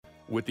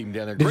with him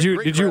down there.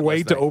 Did you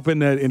wait to open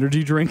that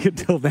energy drink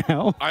until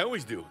now? I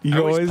always do. You I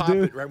always always pop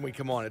do? it right when we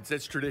come on.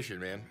 It's tradition,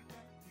 man.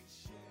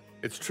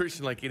 It's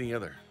tradition like any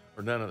other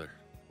or none other,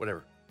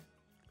 whatever.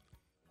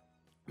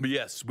 But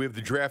yes, we have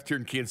the draft here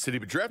in Kansas City.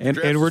 But draft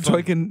and we're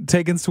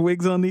taking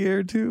swigs on the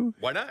air too.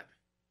 Why not?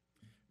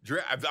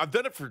 I've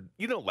done it for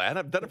lad.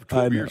 I've done it for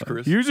 12 years,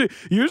 Chris.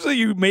 Usually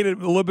you made it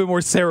a little bit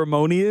more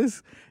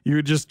ceremonious. You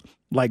would just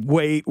like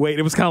wait.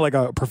 It was kind of like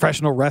a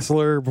professional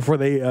wrestler before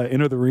they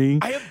enter the ring.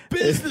 I have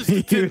business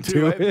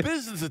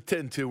to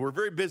tend to. We're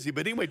very busy.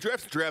 But anyway,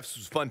 drafts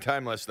was a fun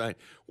time last night.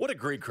 What a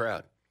great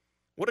crowd.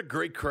 What a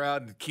great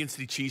crowd. Kansas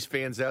City Chiefs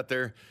fans out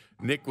there.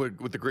 Nick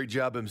with the great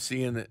job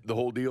emceeing the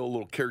whole deal. A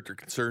little character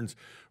concerns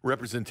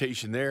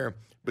representation there.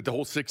 But the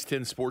whole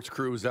 610 sports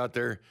crew was out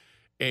there.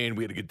 And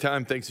we had a good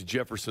time. Thanks to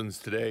Jefferson's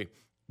today,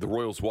 the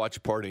Royals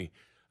watch party.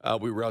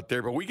 We were out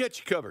there, but we got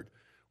you covered.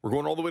 We're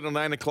going all the way to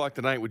 9 o'clock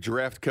tonight with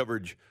draft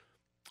coverage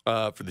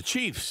for the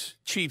Chiefs,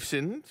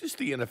 and just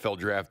the NFL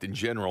draft in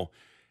general.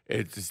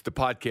 It's the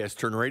podcast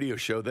turn radio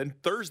show. Then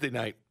Thursday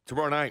night,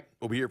 tomorrow night,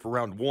 we'll be here for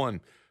round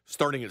 1,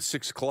 starting at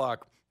 6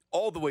 o'clock,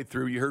 all the way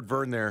through. You heard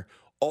Vern there.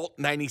 Alt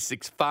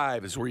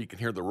 96.5 is where you can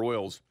hear the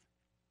Royals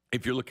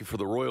if you're looking for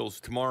the Royals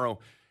tomorrow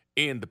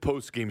and the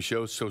post-game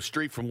show. So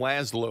straight from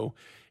Laszlo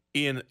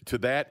into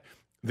that.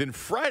 Then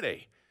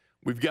Friday,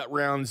 we've got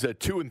rounds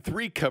 2 and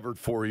 3 covered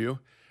for you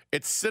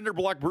at Cinder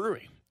Block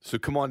Brewery. So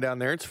come on down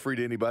there. It's free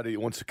to anybody that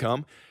wants to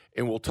come,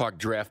 and we'll talk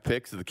draft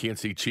picks of the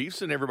Kansas City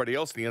Chiefs and everybody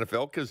else in the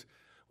NFL because,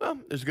 well,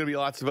 there's going to be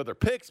lots of other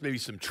picks, maybe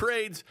some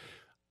trades.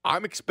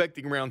 I'm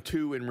expecting round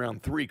 2 and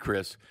round 3,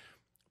 Chris.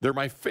 They're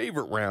my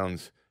favorite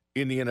rounds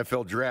in the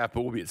NFL draft,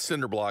 but we'll be at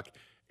Cinder Block,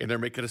 and they're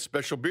making a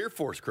special beer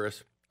for us,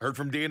 Chris. Heard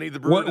from Danny the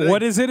brewer.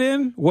 What is it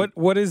in?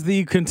 What is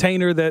the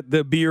container that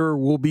the beer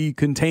will be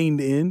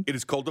contained in? It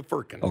is called the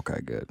Firkin.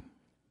 Okay, good.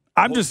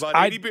 About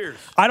 80 beers.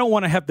 I don't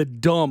want to have to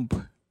dump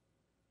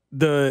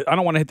I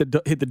don't want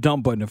to hit the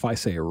dump button if I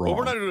say it wrong. Well,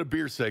 we're not doing a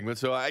beer segment,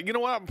 so you know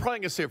what? I'm probably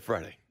gonna say it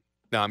Friday.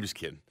 No, I'm just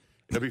kidding.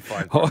 It'll be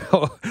fine.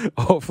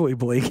 Hopefully,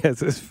 Blake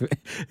has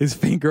his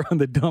finger on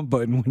the dump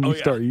button when you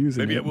start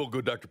using it. Maybe I will go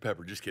Dr.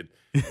 Pepper. Just kidding.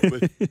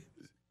 But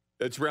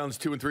that's rounds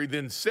 2 and 3.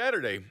 Then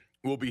Saturday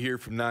we'll be here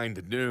from 9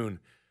 to noon.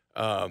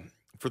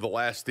 For the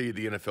last day of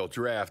the NFL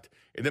draft.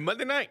 And then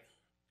Monday night,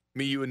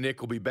 me, you, and Nick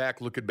will be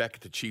back looking back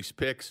at the Chiefs'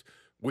 picks,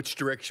 which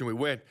direction we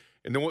went.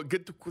 And then what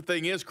good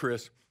thing is,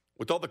 Chris,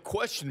 with all the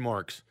question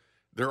marks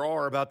there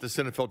are about this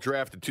NFL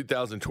draft in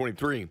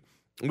 2023,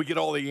 we get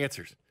all the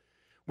answers.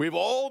 We have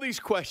all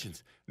these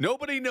questions.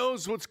 Nobody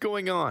knows what's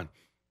going on.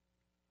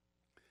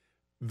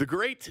 The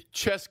great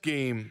chess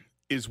game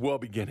is well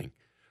beginning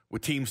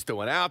with teams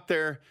still out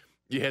there.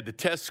 You had the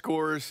test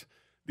scores.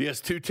 The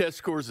S2 test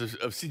scores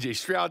of C.J.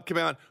 Stroud come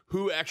out.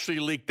 Who actually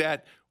leaked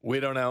that?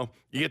 We don't know.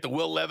 You get the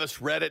Will Levis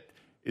Reddit.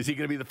 Is he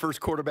going to be the first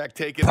quarterback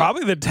taken?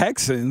 Probably the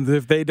Texans.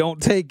 If they don't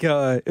take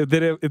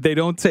if they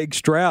don't take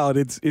Stroud,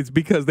 it's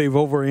because they've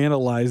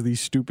overanalyzed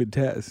these stupid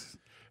tests.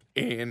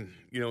 And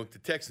the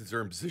Texans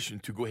are in position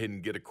to go ahead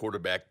and get a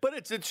quarterback. But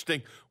it's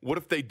interesting. What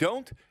if they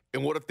don't?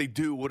 And what if they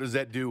do? What does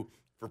that do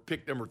for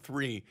pick number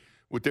 3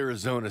 with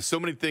Arizona? So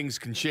many things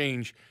can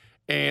change.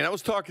 And I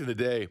was talking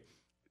today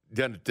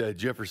down at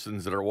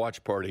Jefferson's at our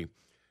watch party.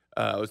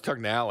 I was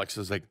talking to Alex.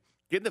 I was like,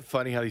 isn't it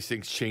funny how these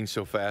things change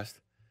so fast?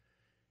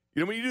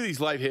 When you do these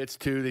live hits,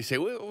 too, they say,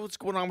 well, what's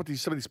going on with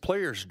some of these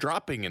players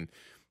dropping and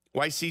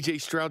why C.J.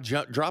 Stroud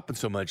dropping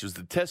so much? It was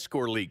the test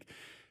score leak.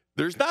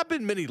 There's not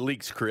been many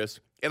leaks, Chris.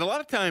 And a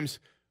lot of times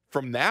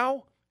from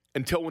now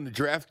until when the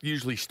draft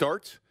usually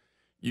starts,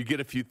 you get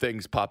a few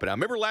things popping out.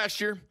 Remember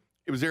last year?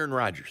 It was Aaron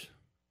Rodgers.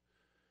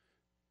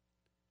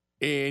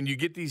 And you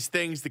get these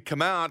things that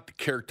come out, the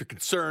character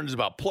concerns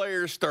about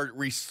players start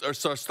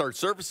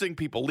surfacing.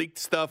 People leaked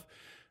stuff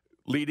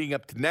leading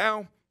up to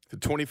now, to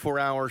 24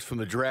 hours from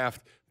the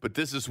draft. But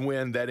this is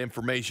when that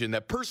information,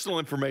 that personal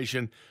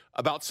information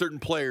about certain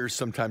players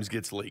sometimes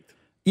gets leaked.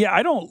 Yeah,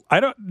 I don't.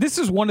 This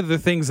is one of the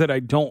things that I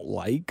don't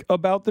like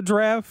about the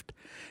draft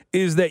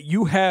is that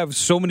you have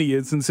so many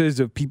instances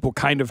of people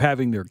kind of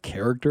having their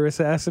character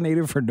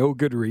assassinated for no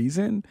good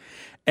reason.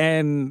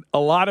 And a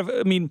lot of,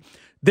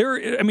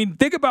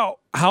 think about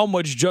how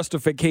much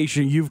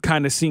justification you've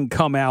kind of seen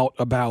come out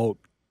about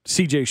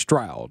C.J.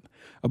 Stroud,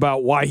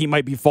 about why he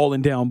might be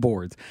falling down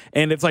boards.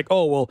 And it's like,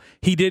 oh, well,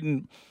 he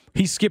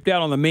skipped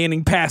out on the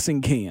Manning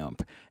passing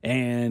camp,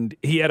 and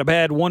he had a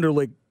bad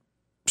Wonderlic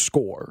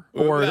score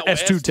or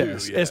S2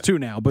 test, yeah. S2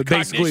 now, but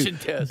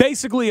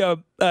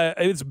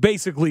it's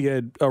basically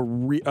a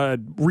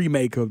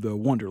remake of the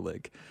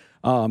Wonderlic.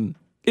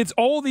 It's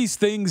all these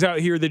things out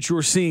here that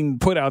you're seeing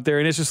put out there,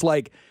 and it's just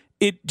like,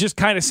 it just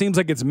kind of seems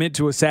like it's meant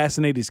to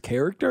assassinate his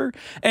character.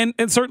 And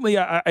certainly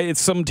it's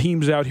some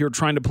teams out here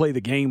trying to play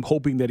the game,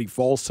 hoping that he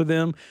falls to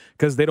them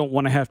because they don't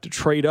want to have to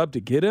trade up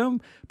to get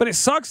him. But it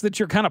sucks that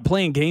you're kind of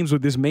playing games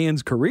with this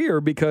man's career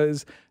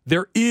because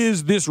there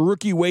is this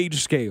rookie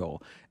wage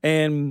scale.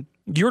 And,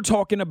 you're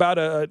talking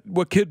about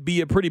what could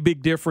be a pretty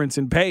big difference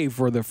in pay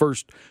for the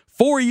first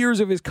 4 years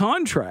of his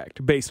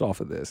contract based off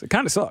of this. It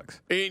kind of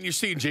sucks. And you're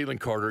seeing Jalen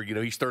Carter.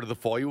 He started the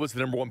fall. He was the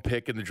number 1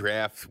 pick in the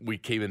draft. We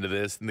came into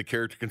this, and the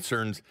character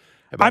concerns.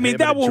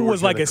 That one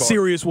was like a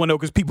serious one, though,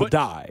 because people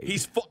died.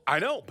 I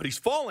know, but he's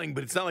falling,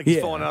 but it's not like he's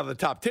falling out of the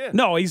top 10.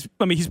 No, he's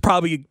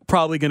probably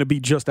going to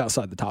be just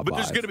outside the top 5. But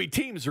there's going to be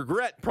teams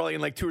regret probably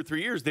in like 2 or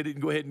 3 years they didn't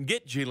go ahead and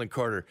get Jalen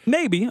Carter.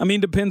 Maybe.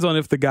 Depends on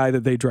if the guy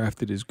that they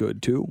drafted is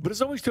good, too. But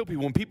as I always tell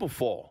people, when people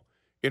fall,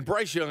 and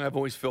Bryce Young I've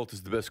always felt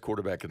is the best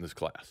quarterback in this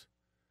class.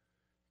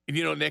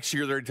 And, next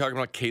year they're talking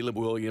about Caleb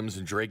Williams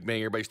and Drake May.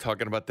 Everybody's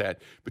talking about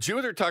that. But you know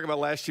what they're talking about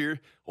last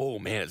year? Oh,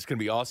 man, it's going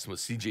to be awesome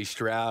with C.J.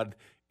 Stroud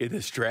in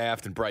this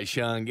draft and Bryce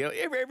Young.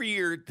 Every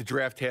year the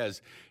draft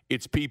has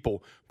its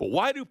people. But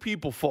why do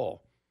people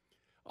fall?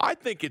 I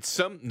think it's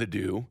something to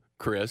do,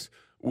 Chris,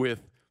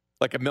 with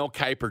like a Mel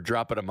Kiper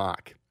dropping a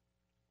mock.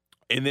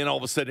 And then all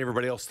of a sudden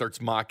everybody else starts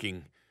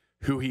mocking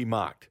who he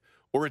mocked.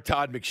 Or a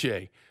Todd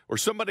McShay. Or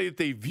somebody that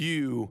they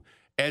view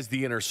as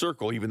the inner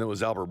circle, even though it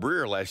was Albert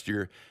Breer last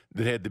year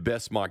that had the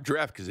best mock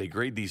draft because they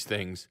grade these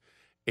things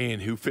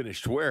and who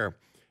finished where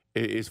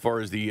as far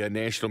as the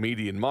national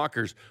media and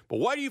mockers. But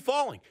why are you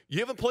falling? You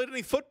haven't played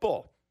any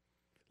football.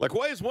 Like,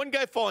 why is one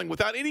guy falling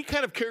without any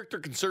kind of character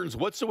concerns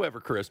whatsoever,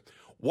 Chris?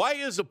 Why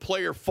is a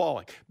player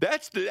falling?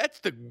 That's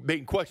the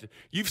main question.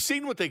 You've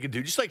seen what they can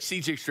do. Just like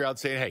C.J. Stroud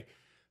saying, hey,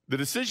 the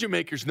decision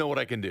makers know what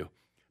I can do.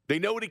 They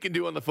know what he can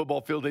do on the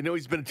football field. They know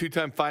he's been a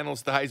 2-time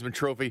finalist, the Heisman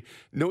Trophy.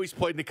 Know he's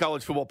played in the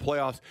college football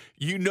playoffs.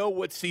 You know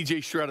what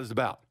C.J. Stroud is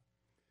about.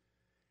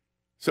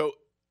 So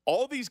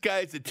all these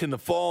guys that tend to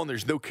fall and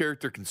there's no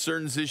character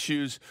concerns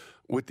issues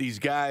with these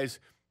guys,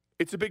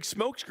 it's a big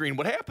smokescreen.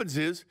 What happens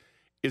is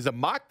a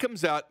mock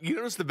comes out. You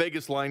notice the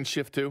Vegas line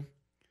shift too?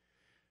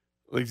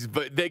 Like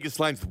Vegas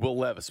lines with Will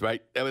Levis,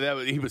 right?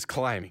 He was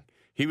climbing.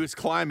 He was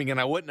climbing,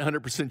 and I wasn't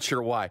 100%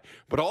 sure why.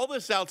 But all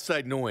this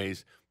outside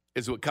noise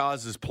is what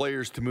causes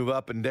players to move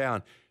up and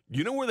down.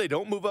 You know where they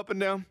don't move up and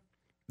down?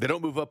 They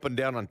don't move up and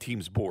down on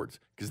teams' boards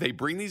because they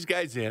bring these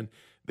guys in.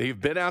 They've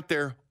been out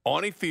there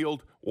on a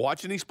field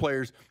watching these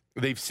players.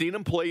 They've seen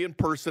them play in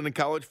person in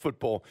college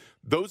football.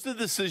 Those are the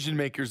decision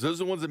makers.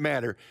 Those are the ones that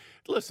matter.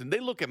 Listen, they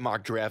look at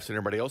mock drafts and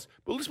everybody else,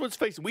 but let's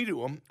face it, we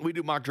do them. We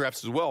do mock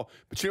drafts as well.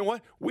 But you know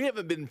what? We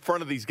haven't been in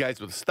front of these guys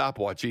with a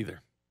stopwatch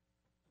either.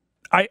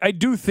 I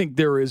do think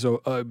there is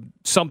a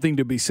something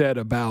to be said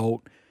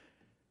about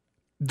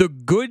the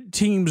good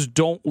teams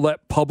don't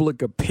let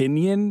public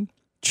opinion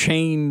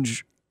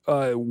change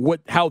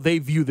how they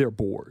view their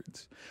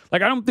boards.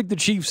 Like, I don't think the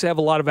Chiefs have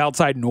a lot of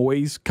outside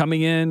noise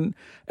coming in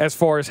as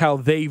far as how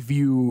they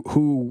view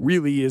who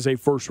really is a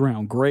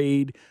first-round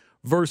grade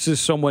versus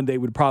someone they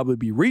would probably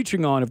be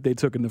reaching on if they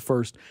took in the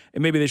first,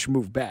 and maybe they should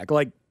move back.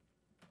 Like,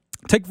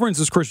 take, for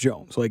instance, Chris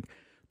Jones. Like,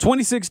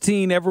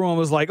 2016, everyone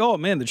was like, oh,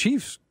 man, the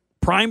Chiefs,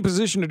 prime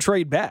position to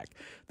trade back.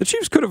 The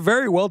Chiefs could have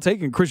very well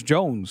taken Chris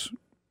Jones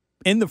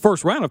in the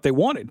first round if they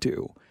wanted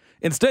to.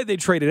 Instead, they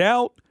traded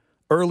out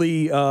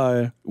early,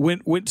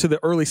 went to the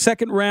early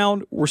second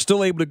round. We're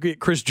still able to get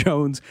Chris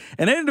Jones,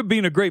 and it ended up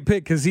being a great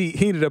pick because he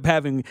ended up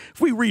having,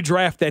 if we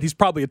redraft that, he's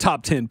probably a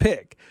top 10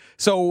 pick.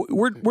 So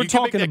we're you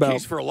talking can make that about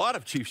case for a lot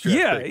of Chiefs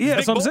draft picks. Yeah,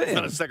 that's what I'm saying.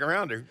 Not a second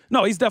rounder.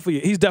 No, he's definitely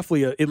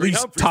at least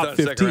Humphrey's top not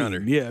a second rounder.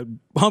 15. Yeah,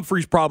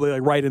 Humphrey's probably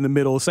like right in the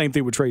middle. Same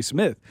thing with Trey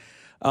Smith.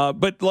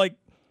 But like,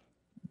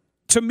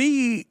 to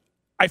me,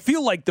 I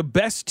feel like the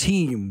best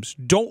teams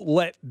don't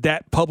let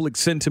that public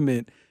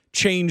sentiment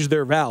change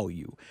their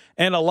value.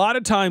 And a lot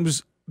of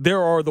times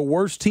there are the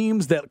worst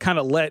teams that kind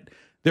of let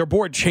their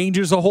board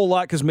changes a whole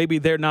lot because maybe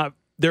they're not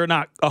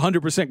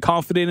 100%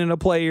 confident in a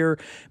player.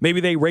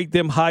 Maybe they rate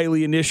them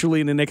highly initially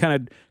and then they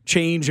kind of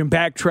change and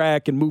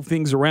backtrack and move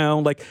things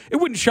around. Like, it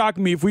wouldn't shock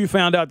me if we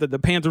found out that the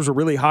Panthers were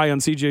really high on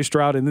CJ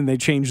Stroud and then they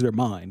changed their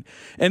mind.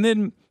 And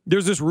then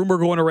there's this rumor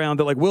going around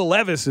that like Will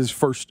Levis is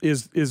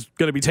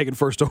going to be taken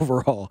first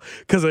overall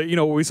because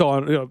we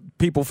saw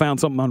people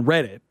found something on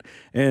Reddit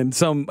and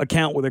some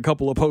account with a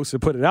couple of posts that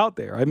put it out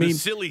there. I mean, the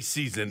silly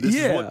season. This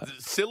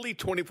is silly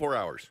 24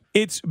 hours.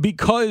 It's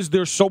because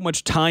there's so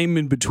much time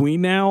in between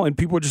now, and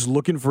people are just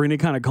looking for any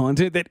kind of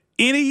content that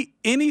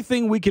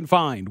anything we can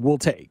find we'll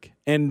take.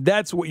 And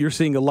that's what you're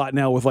seeing a lot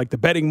now with like the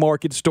betting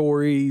market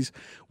stories,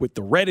 with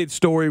the Reddit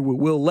story with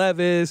Will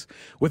Levis,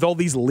 with all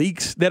these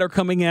leaks that are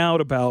coming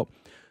out about,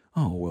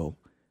 oh, well,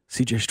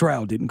 C.J.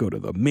 Stroud didn't go to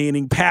the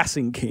Manning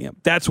passing camp.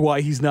 That's why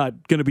he's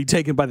not going to be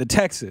taken by the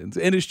Texans.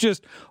 And it's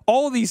just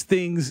all of these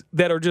things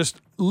that are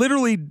just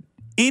literally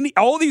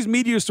all these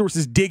media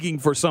sources digging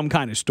for some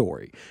kind of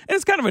story. And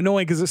it's kind of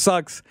annoying because it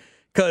sucks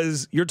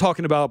because you're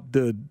talking about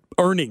the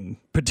earning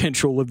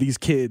potential of these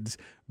kids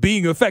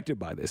being affected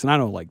by this. And I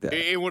don't like that.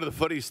 And one of the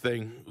funniest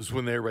things was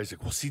when everybody's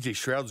like, well, C.J.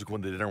 Stroud's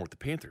going to dinner with the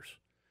Panthers.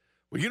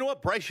 Well, you know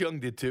what? Bryce Young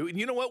did too. And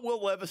you know what?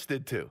 Will Levis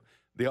did too.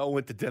 They all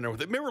went to dinner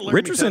with it. Remember Laramie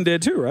Richardson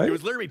did too, right? It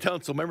was Laramie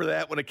Tunsil. Remember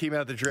that when it came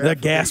out the draft?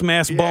 That gas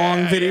mask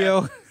bong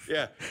video?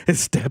 Yeah.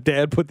 His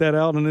stepdad put that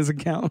out on his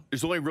account.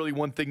 There's only really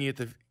one thing you have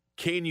to –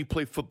 can you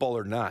play football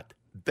or not?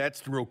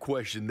 That's the real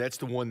question. That's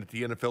the one that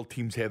the NFL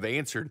teams have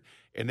answered,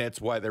 and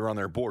that's why they're on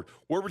their board.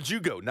 Where would you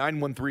go?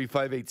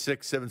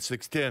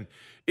 913-586-7610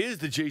 is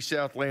the J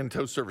Southland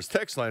Tow Service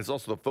text line. It's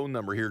also the phone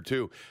number here,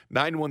 too.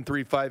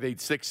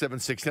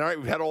 913-586-7610. All right,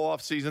 we've had all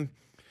offseason.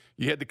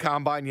 You had the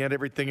combine. You had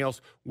everything else.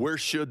 Where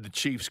should the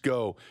Chiefs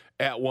go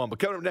at 1? But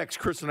coming up next,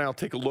 Chris and I will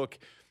take a look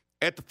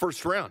at the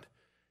first round.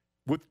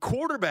 With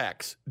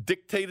quarterbacks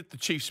dictated the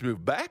Chiefs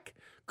move back,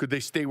 could they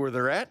stay where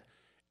they're at?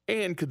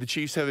 And could the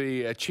Chiefs have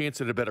a chance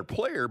at a better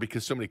player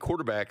because so many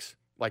quarterbacks,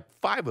 like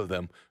 5 of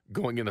them,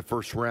 going in the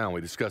first round? We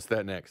discuss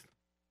that next.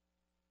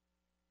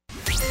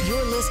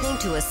 You're listening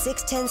to a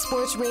 610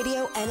 Sports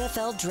Radio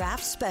NFL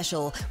Draft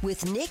Special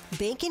with Nick,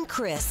 Bink, and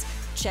Chris.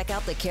 Check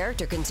out the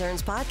Character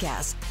Concerns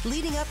podcast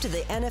leading up to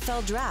the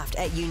NFL Draft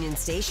at Union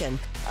Station.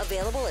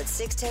 Available at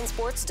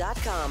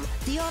 610sports.com,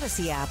 the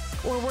Odyssey app,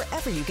 or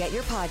wherever you get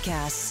your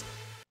podcasts.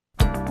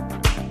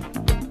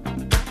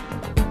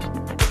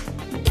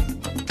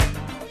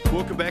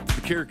 Welcome back to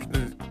the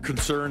Character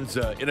Concerns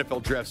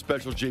NFL Draft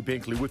Special. Jay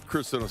Binkley with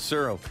Chris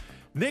Onocero.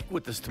 Nick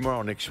with us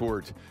tomorrow, Nick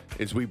Schwartz,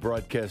 as we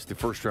broadcast the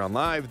first round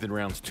live, then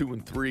rounds 2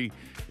 and 3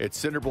 at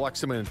Cinderblock.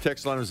 Someone in the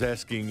text line was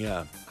asking,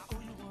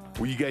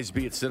 will you guys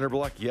be at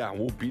Cinderblock? Yeah,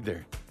 we'll be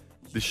there.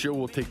 The show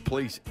will take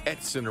place at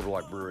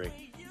Cinderblock Brewery.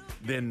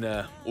 Then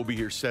we'll be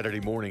here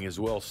Saturday morning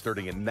as well,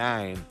 starting at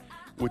 9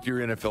 with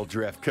your NFL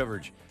Draft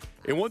coverage.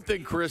 And one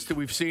thing, Chris, that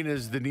we've seen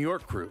is the New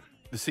York crew,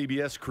 the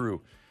CBS crew,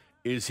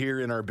 is here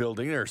in our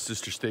building, our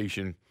sister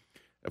station,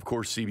 of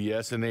course,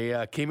 CBS, and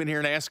they came in here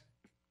and asked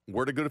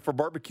where to go for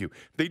barbecue.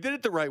 They did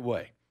it the right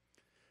way.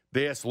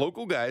 They asked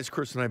local guys.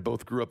 Chris and I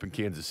both grew up in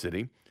Kansas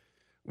City.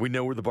 We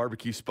know where the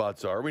barbecue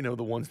spots are. We know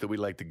the ones that we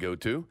like to go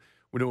to.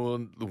 We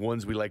know the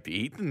ones we like to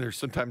eat, and they're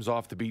sometimes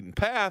off the beaten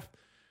path,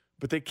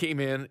 but they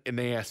came in and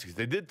they asked us.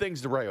 They did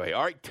things the right way.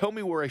 All right, tell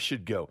me where I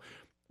should go.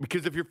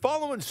 Because if you're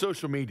following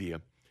social media,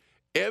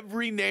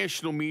 every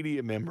national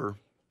media member,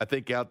 I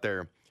think, out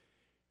there,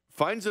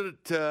 finds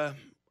that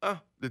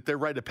they're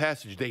rite of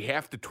passage. They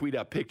have to tweet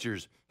out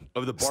pictures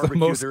of the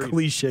barbecue. It's the most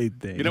cliched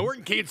thing. You know, we're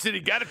in Kansas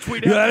City. Got to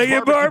tweet out. Gotta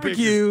get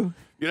barbecue. Pictures.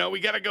 You know, we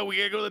got to go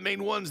to the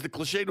main ones, the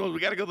cliched ones. We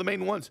got to go to the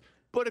main ones.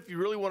 But if you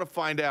really want to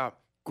find out,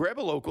 grab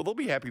a local. They'll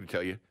be happy to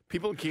tell you.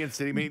 People in Kansas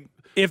City. I mean,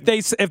 if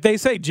they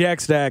say Jack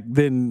Stack,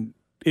 then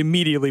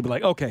immediately be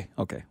like, okay.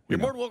 You're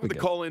more than welcome to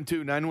call in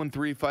too.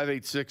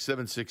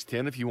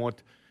 913-586-7610 if you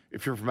want.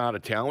 If you're from out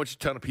of town, which a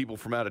ton of people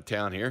from out of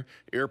town here.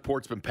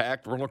 Airport's been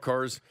packed. Rental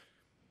cars,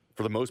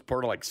 for the most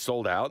part, are like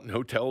sold out, and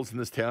hotels in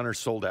this town are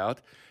sold out.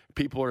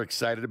 People are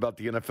excited about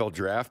the NFL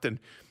draft, and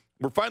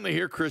we're finally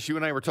here, Chris. You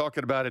and I were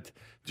talking about it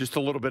just a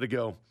little bit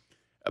ago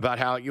about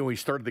how we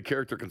started the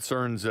Character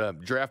Concerns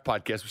draft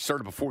podcast. We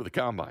started before the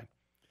combine,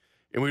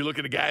 and we look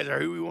at the guys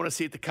who we want to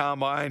see at the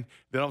combine.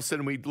 Then all of a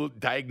sudden we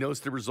diagnose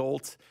the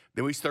results.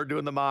 Then we start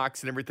doing the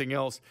mocks and everything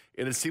else,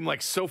 and it seemed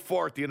like so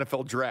far at the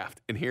NFL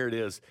draft, and here it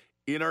is.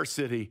 In our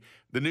city,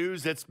 the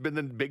news, that's been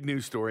the big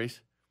news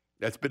stories.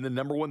 That's been the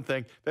number one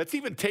thing. That's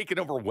even taken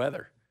over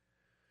weather.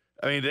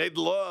 I mean, they'd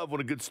love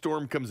when a good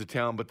storm comes to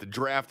town, but the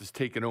draft is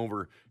taken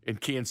over in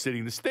Kansas City.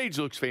 And the stage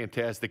looks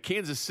fantastic.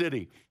 Kansas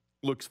City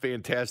looks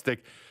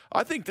fantastic.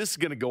 I think this is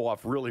going to go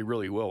off really,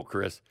 really well,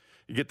 Chris.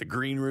 You get the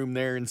green room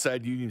there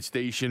inside Union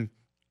Station.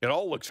 It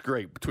all looks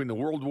great. Between the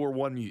World War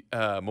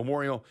I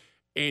Memorial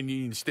and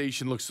Union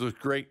Station looks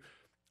great.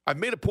 I've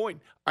made a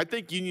point. I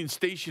think Union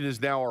Station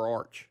is now our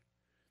arch.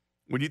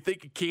 When you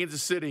think of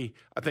Kansas City,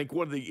 I think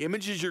one of the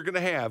images you're going to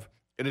have,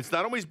 and it's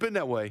not always been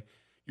that way,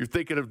 you're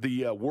thinking of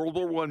the World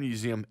War I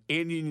Museum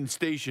and Union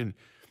Station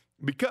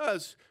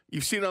because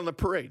you've seen on the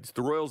parades,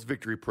 the Royals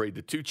Victory Parade,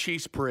 the 2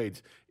 Chiefs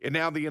parades, and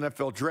now the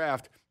NFL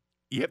Draft.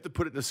 You have to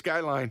put it in the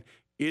skyline.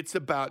 It's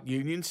about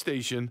Union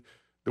Station,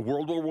 the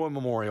World War I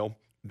Memorial.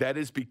 That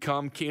has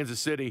become Kansas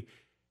City.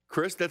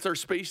 Chris, that's our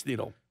Space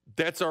Needle.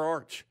 That's our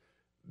arch.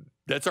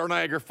 That's our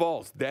Niagara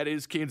Falls. That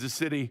is Kansas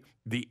City,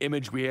 the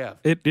image we have.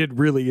 It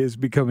really is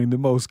becoming the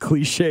most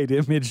cliched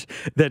image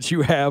that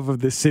you have of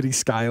the city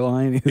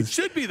skyline. It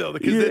should be, though,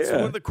 because it's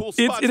one of the cool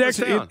spots in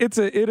town.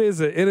 It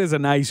is a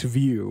nice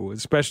view,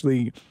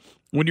 especially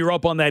when you're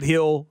up on that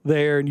hill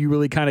there and you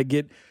really kind of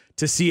get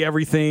to see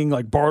everything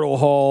like Bartle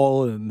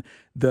Hall and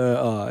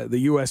the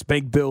U.S.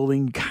 Bank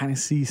Building. Kind of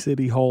see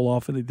City Hall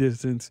off in the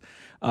distance.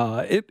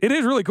 It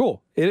is really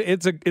cool.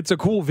 It's a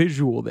cool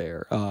visual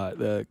there.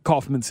 The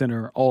Kauffman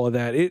Center, all of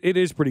that. It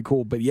is pretty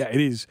cool. But yeah, it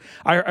is.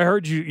 I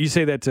heard you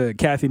say that to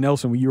Kathy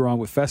Nelson when you were on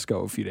with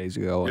Fesco a few days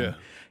ago. And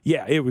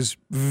yeah, it was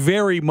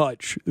very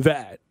much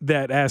that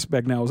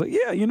aspect. Now I was like,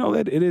 yeah,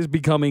 that it is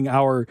becoming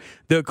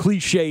the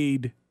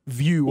cliched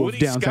view of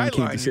downtown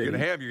Kansas City.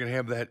 You're gonna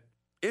have that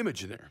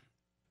image in there.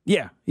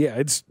 Yeah,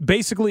 it's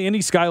basically any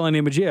skyline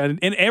image,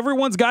 and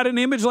everyone's got an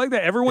image like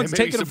that. Everyone's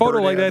taking a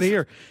photo like that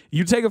here.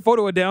 You take a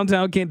photo of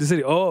downtown Kansas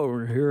City. Oh,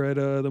 we're here at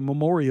the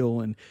memorial,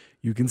 and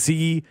you can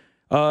see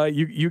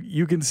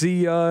you can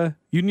see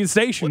Union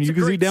Station. You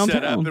can see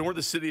downtown. Setup. And we're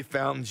the city of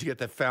fountains. You got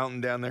that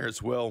fountain down there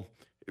as well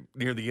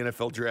near the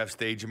NFL draft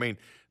stage. I mean,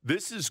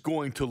 this is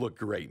going to look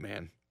great,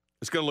 man.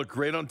 It's going to look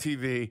great on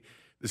TV.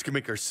 This can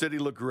make our city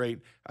look great.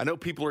 I know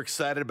people are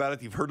excited about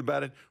it. You've heard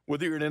about it.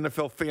 Whether you're an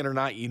NFL fan or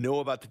not, you know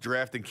about the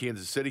draft in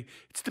Kansas City.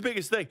 It's the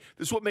biggest thing.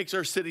 This is what makes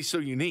our city so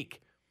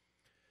unique.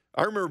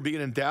 I remember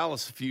being in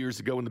Dallas a few years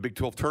ago when the Big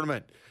 12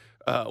 tournament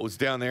was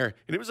down there,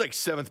 and it was like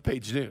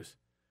seventh-page news.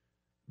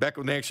 Back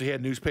when they actually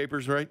had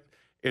newspapers, right?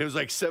 And it was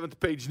like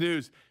seventh-page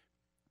news.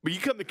 But you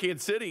come to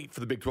Kansas City for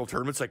the Big 12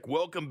 tournament, it's like,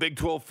 welcome Big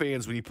 12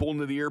 fans. When you pull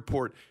into the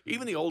airport,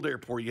 even the old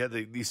airport, you had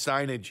the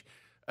signage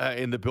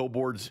in the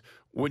billboards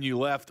when you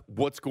left,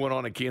 what's going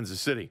on in Kansas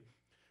City.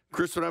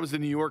 Chris, when I was in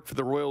New York for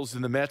the Royals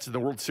and the Mets in the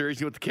World Series,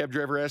 you know what the cab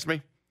driver asked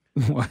me?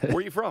 What? Where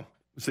are you from?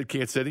 I said,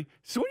 Kansas City.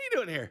 So what are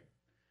you doing here?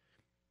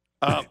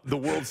 The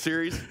World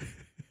Series.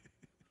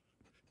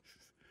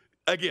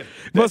 Again,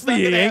 must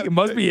be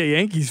a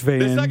Yankees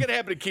fan. It's not going to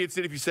happen in Kansas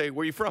City if you say,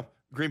 where are you from?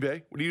 Green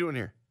Bay. What are you doing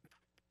here?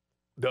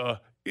 Duh.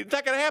 It's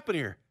not going to happen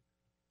here.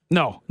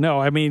 No.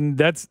 I mean,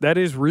 that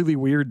is really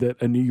weird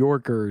that a New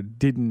Yorker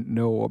didn't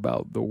know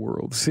about the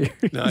World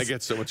Series. No, I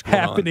get so much going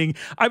happening.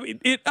 I mean,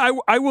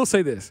 I will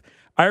say this.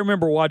 I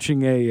remember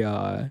watching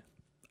a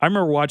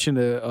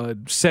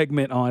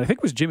segment on, I think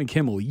it was Jimmy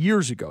Kimmel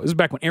years ago. This is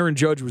back when Aaron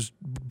Judge was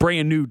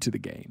brand new to the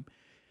game.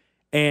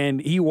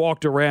 And he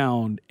walked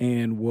around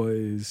and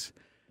was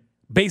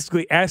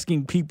basically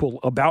asking people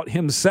about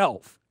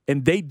himself.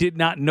 And they did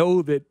not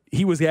know that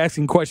he was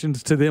asking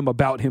questions to them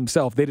about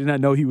himself. They did not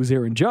know he was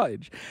Aaron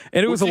Judge.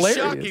 And it was hilarious.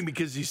 It's shocking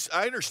because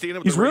I understand him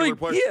as he's a regular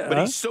really, player, but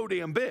he's so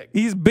damn big.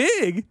 He's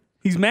big.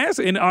 He's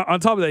massive. And on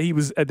top of that, he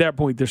was, at that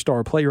point, their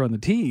star player on the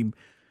team.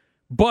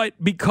 But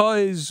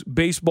because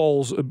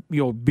baseball's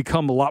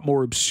become a lot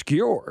more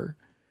obscure,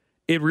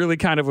 it really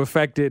kind of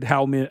affected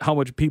how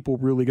much people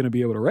really going to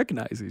be able to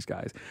recognize these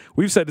guys.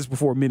 We've said this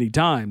before many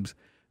times.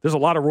 There's a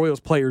lot of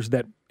Royals players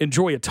that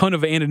enjoy a ton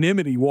of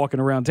anonymity walking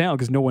around town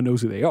because no one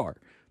knows who they are.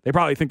 They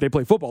probably think they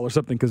play football or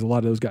something because a lot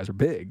of those guys are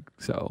big.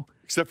 So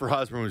except for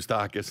Hosmer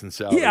Moustakas and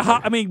Sal. Yeah,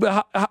 I mean,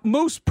 but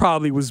most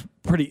probably was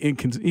pretty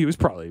he was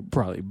probably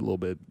a little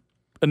bit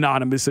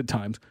anonymous at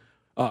times.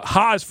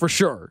 Haas for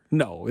sure.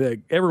 No,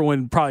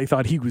 everyone probably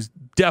thought he was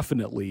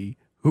definitely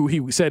who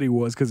he said he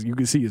was because you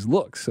could see his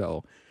looks.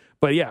 So.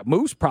 But yeah, he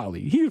was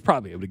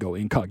probably able to go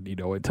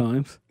incognito at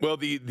times. Well,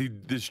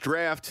 this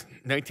draft,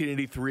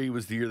 1983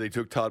 was the year they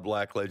took Todd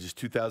Blackledge. It's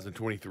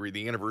 2023,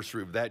 the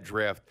anniversary of that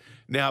draft.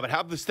 Now, but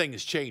how this thing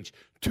has changed.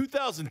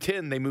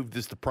 2010, they moved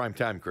this to prime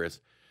time,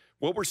 Chris.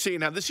 What we're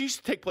seeing now, this used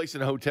to take place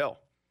in a hotel.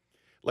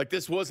 Like,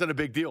 this wasn't a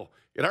big deal.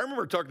 And I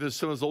remember talking to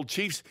some of those old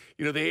Chiefs,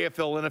 the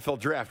AFL, NFL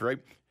draft, right?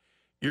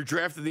 You're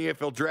drafted in the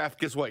AFL draft.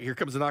 Guess what? Here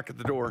comes a knock at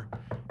the door.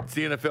 It's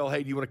the NFL.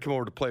 Hey, do you want to come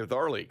over to play with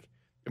our league?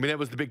 I mean, that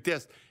was the big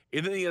test.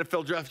 And then the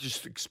NFL draft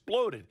just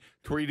exploded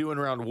to where you're doing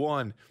round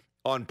one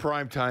on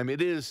primetime. It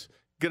is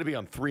going to be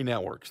on 3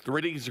 networks. The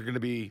ratings are going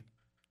to be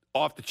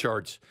off the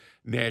charts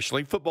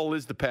nationally. Football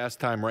is the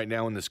pastime right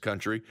now in this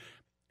country.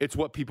 It's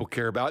what people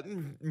care about,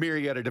 and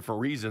myriad of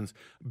different reasons.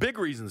 Big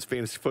reasons,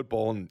 fantasy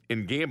football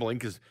and gambling,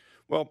 because,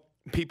 well,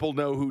 people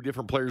know who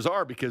different players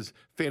are because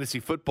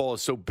fantasy football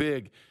is so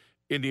big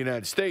in the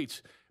United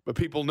States. But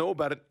people know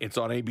about it. It's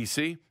on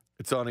ABC.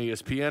 It's on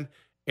ESPN.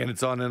 And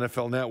it's on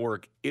NFL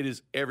Network. It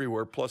is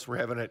everywhere. Plus, we're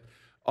having it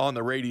on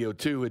the radio,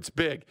 too. It's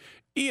big.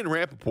 Ian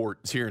Rappaport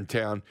is here in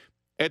town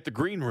at the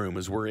Green Room,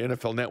 is where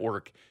NFL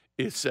Network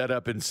is set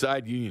up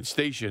inside Union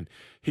Station.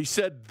 He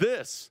said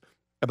this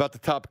about the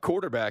top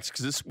quarterbacks,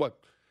 because this is what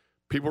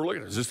people are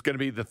looking at. Is this going to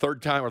be the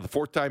third time or the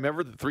fourth time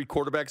ever that 3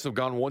 quarterbacks have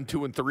gone 1,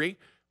 2, and 3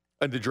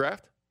 in the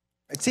draft?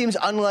 It seems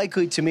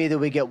unlikely to me that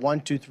we get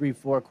 1, 2, 3,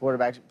 4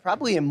 quarterbacks.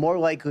 Probably a more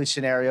likely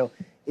scenario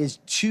is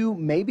 2,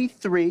 maybe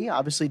 3,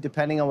 obviously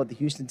depending on what the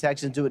Houston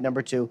Texans do at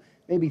number 2.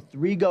 Maybe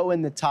 3 go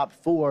in the top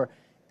 4,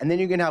 and then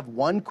you're going to have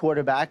 1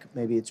 quarterback.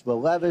 Maybe it's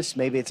Will Levis,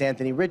 maybe it's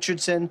Anthony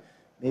Richardson,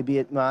 maybe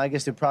I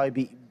guess it'd probably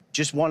be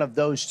just one of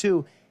those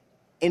 2.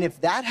 And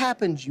if that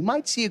happens, you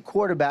might see a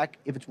quarterback,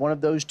 if it's one of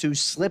those 2,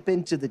 slip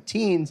into the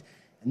teens,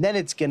 and then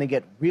it's going to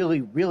get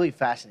really, really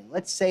fascinating.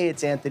 Let's say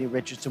it's Anthony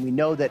Richardson. We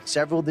know that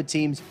several of the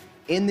teams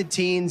in the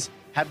teens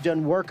have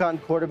done work on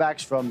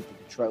quarterbacks, from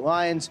the Detroit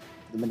Lions,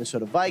 the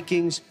Minnesota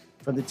Vikings,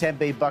 from the Tampa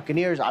Bay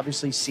Buccaneers.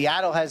 Obviously,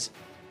 Seattle has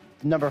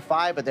number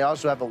 5, but they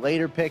also have a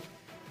later pick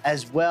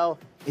as well.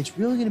 It's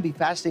really going to be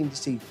fascinating to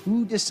see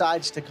who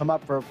decides to come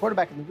up for a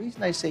quarterback. And the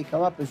reason I say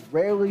come up is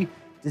rarely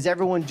does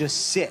everyone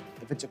just sit.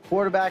 If it's a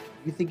quarterback,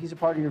 you think he's a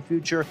part of your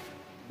future,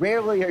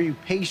 rarely are you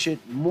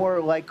patient. More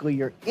likely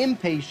you're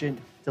impatient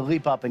to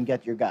leap up and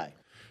get your guy.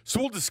 So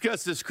we'll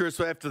discuss this, Chris,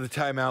 after the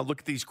timeout. Look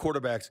at these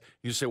quarterbacks.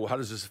 You say, well, how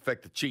does this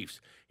affect the Chiefs?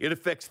 It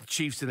affects the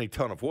Chiefs in a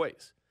ton of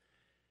ways.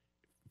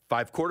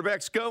 5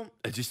 quarterbacks go,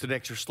 it's just an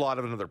extra slot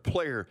of another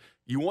player.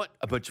 You want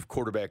a bunch of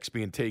quarterbacks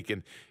being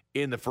taken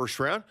in the first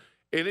round.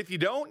 And if you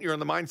don't, you're on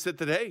the mindset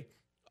that, hey,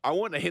 I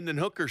want a Hendon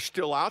Hooker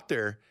still out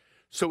there.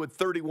 So at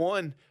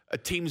 31,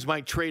 teams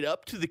might trade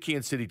up to the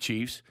Kansas City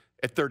Chiefs.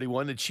 At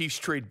 31, the Chiefs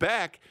trade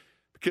back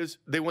because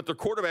they want their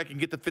quarterback and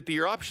get the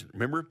 50-year option.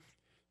 Remember,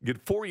 you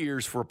get 4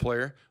 years for a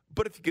player,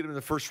 but if you get him in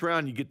the first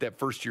round, you get that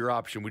first-year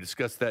option. We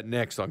discuss that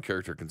next on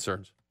Character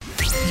Concerns.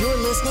 You're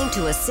listening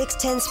to a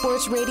 610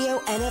 Sports Radio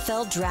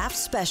NFL Draft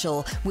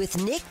Special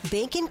with Nick,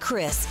 Bink, and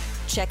Chris.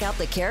 Check out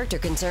the Character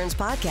Concerns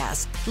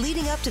podcast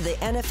leading up to the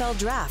NFL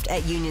Draft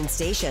at Union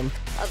Station.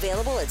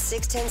 Available at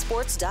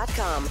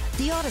 610sports.com,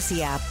 the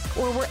Odyssey app,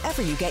 or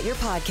wherever you get your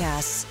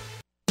podcasts.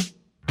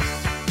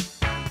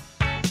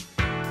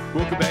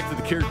 Welcome back to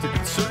the Character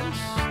Concerns.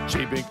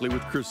 Jay Binkley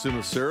with Chris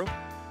Sinocero.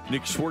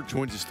 Nick Schwartz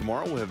joins us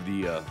tomorrow. We'll have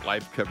the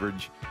live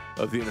coverage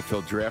of the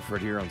NFL Draft right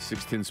here on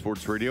 610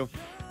 Sports Radio.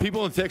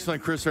 People on text line,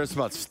 Chris, are asking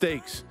about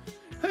steaks.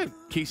 Hey,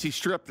 KC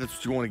Strip, that's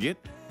what you want to get.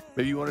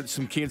 Maybe you wanted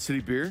some Kansas City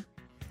beer,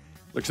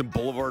 like some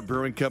Boulevard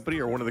Brewing Company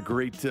or one of the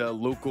great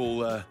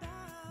local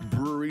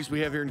breweries we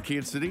have here in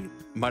Kansas City.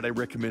 Might I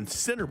recommend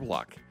Center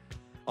Block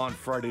on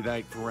Friday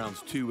night for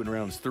rounds 2 and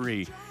rounds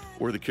 3,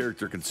 where the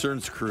Character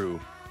Concerns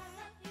crew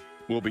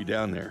will be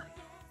down there.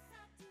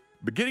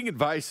 But getting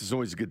advice is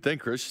always a good thing,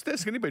 Chris. Just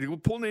ask anybody. We'll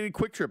pull in any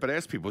Quick Trip and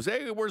ask people,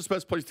 say, hey, where's the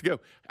best place to go?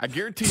 I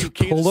guarantee you,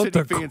 Kansas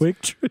City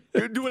fans,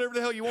 do whatever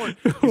the hell you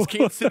want. Because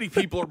Kansas City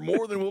people are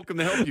more than welcome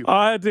to help you.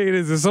 I tell you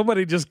this, if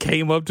somebody just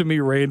came up to me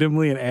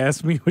randomly and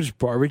asked me which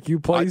barbecue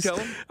place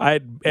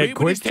at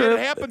Quick Trip, it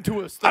happened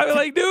to us. I'd be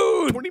like,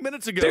 dude, 20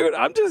 minutes ago, dude,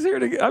 I'm just here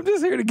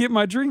to get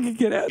my drink and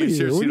get out of here.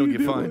 Seriously, don't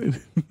get fined.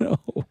 No.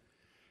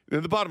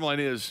 And the bottom line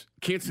is,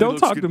 Kansas City don't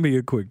talk to me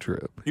a Quick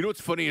Trip. You know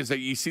what's funny is that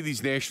you see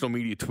these national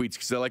media tweets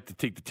because they like to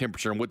take the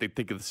temperature on what they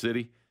think of the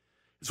city.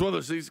 It's one of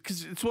those things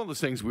because it's one of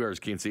those things we are as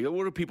Kansas City.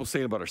 What are people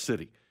saying about our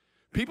city?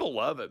 People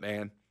love it,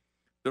 man.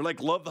 They're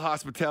like, love the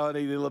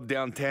hospitality. They love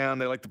downtown.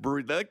 They like the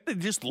brewery. They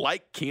just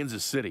like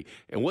Kansas City.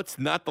 And what's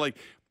not like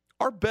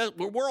our best?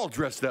 We're all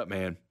dressed up,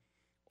 man.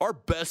 Our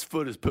best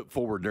foot is put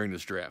forward during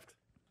this draft.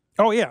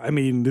 Oh, yeah. I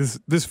mean,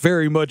 this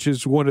very much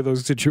is one of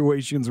those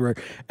situations where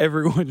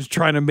everyone's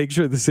trying to make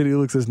sure the city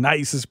looks as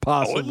nice as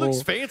possible. Oh, it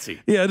looks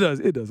fancy. Yeah, it does.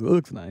 It does. It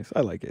looks nice.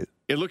 I like it.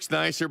 It looks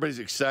nice. Everybody's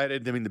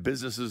excited. I mean, the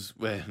businesses,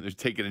 they're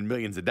taking in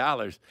millions of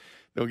dollars.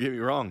 Don't get me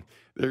wrong.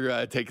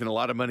 They're taking a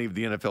lot of money of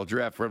the NFL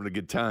draft. We're having a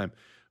good time.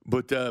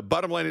 But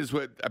bottom line is,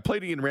 what I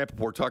played Ian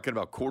Rappaport talking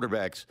about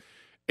quarterbacks.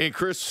 And,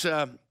 Chris,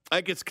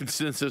 I guess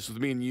consensus with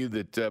me and you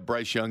that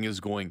Bryce Young is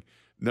going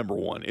number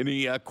 1.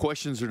 Any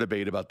questions or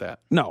debate about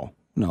that? No.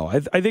 I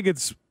think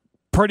it's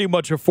pretty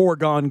much a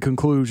foregone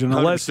conclusion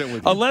unless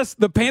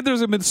the Panthers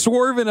have been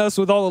swerving us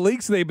with all the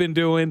leaks they've been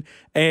doing,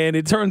 and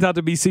it turns out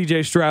to be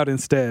C.J. Stroud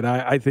instead.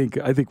 I think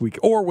we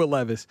or Will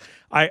Levis.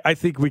 I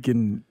think we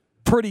can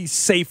pretty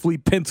safely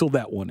pencil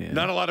that one in.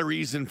 Not a lot of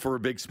reason for a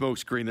big smoke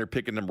screen. They're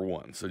picking number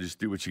 1, so just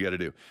do what you got to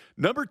do.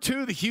 Number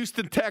 2, the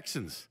Houston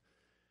Texans.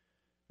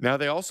 Now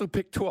they also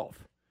picked 12th.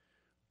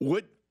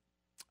 What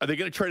are they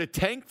going to try to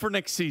tank for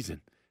next season?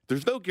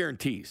 There's no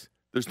guarantees.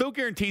 There's no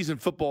guarantees in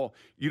football.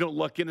 You don't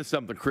luck into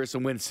something, Chris,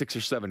 and win 6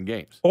 or 7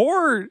 games.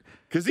 Or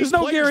there's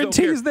no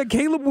guarantees that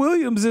Caleb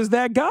Williams is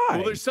that guy.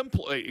 Well, there's some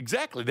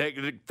exactly.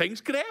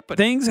 Things could happen.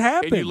 Things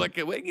happen.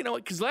 And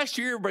because last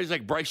year everybody's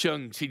like Bryce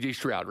Young, C.J.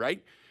 Stroud,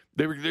 right?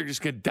 They're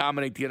just going to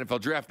dominate the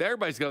NFL draft. Now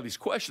everybody's got all these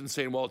questions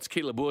saying, well, it's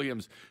Caleb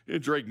Williams and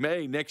Drake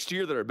May next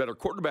year that are better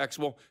quarterbacks.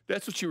 Well,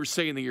 that's what you were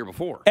saying the year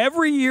before.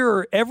 Every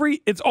year,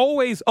 it's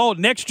always,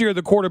 next year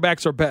the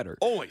quarterbacks are better.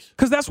 Always.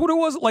 Because that's what it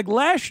was. Like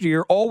last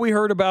year, all we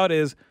heard about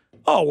is,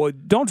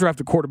 don't draft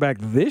a quarterback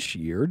this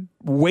year.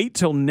 Wait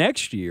till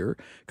next year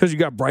because you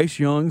got Bryce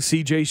Young,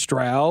 C.J.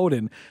 Stroud,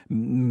 and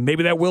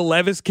maybe that Will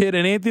Levis kid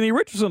and Anthony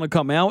Richardson will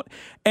come out,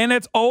 and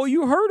that's all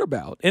you heard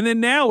about. And then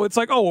now it's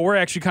like, we're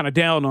actually kind of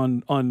down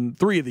on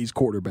 3 of these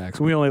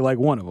quarterbacks. We only like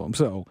 1 of them.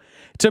 So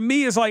to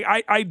me, it's like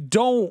I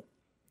don't.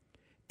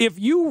 If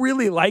you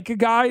really like a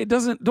guy,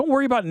 don't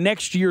worry about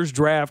next year's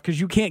draft because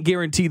you can't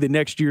guarantee that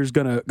next year's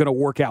gonna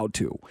work out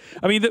too.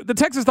 I mean, the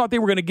Texans thought they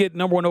were gonna get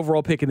number 1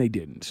 overall pick and they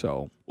didn't.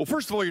 So, well,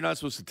 first of all, you're not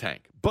supposed to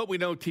tank, but we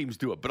know teams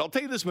do it. But I'll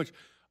tell you this much: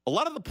 a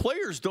lot of the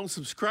players don't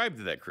subscribe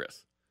to that,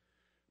 Chris,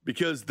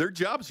 because their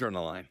jobs are on the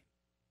line.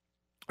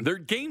 Their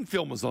game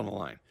film is on the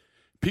line.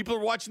 People are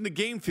watching the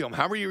game film.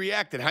 How are you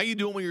reacting? How are you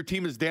doing when your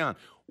team is down?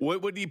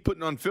 What are you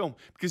putting on film?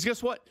 Because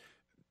guess what?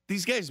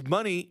 These guys'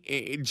 money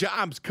and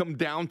jobs come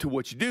down to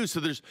what you do.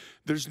 So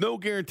there's no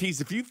guarantees.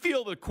 If you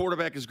feel the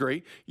quarterback is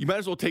great, you might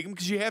as well take him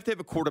because you have to have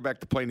a quarterback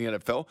to play in the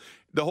NFL.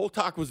 The whole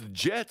talk was the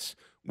Jets.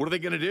 What are they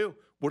going to do?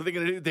 What are they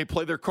going to do? They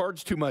play their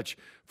cards too much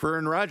for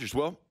Aaron Rodgers.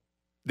 Well,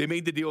 they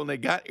made the deal and they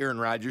got Aaron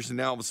Rodgers, and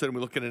now all of a sudden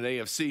we're looking at an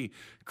AFC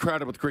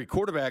crowded with great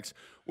quarterbacks.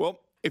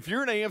 Well, if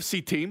you're an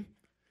AFC team,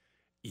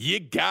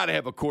 you got to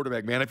have a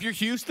quarterback, man. If you're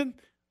Houston,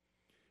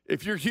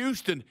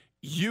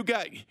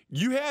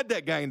 you had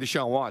that guy in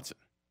Deshaun Watson.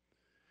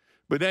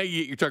 But now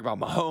you're talking about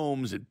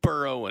Mahomes and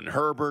Burrow and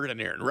Herbert and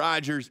Aaron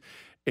Rodgers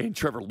and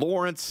Trevor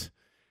Lawrence.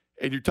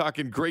 And you're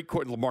talking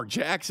Lamar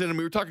Jackson. I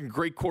mean, we're talking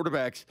great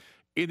quarterbacks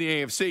in the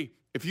AFC.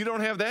 If you don't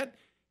have that,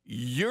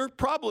 you're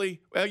probably,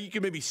 you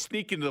can maybe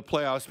sneak into the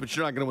playoffs, but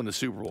you're not going to win the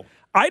Super Bowl.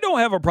 I don't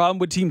have a problem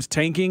with teams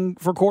tanking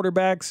for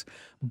quarterbacks,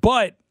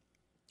 but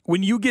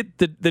when you get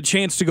the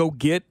chance to go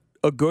get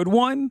a good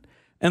one,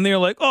 and they're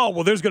like,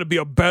 there's going to be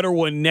a better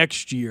one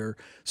next year,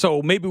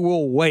 so maybe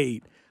we'll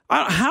wait.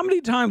 how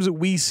many times have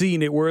we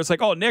seen it where it's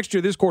like, oh, next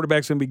year this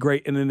quarterback's going to be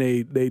great, and then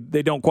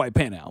they don't quite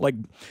pan out? Like,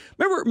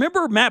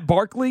 remember Matt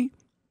Barkley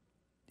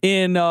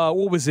in,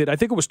 what was it? I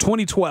think it was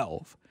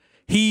 2012.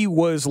 He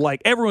was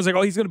like, everyone's like,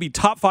 oh, he's going to be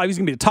top 5. He's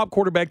going to be the top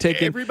quarterback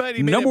taken.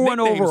 Everybody made number one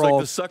overall.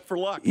 Like the suck for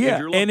luck.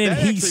 Yeah, and then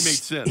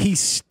he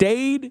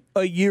stayed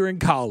a year in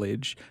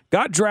college,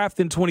 got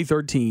drafted in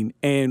 2013,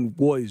 and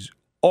was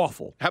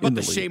awful. How about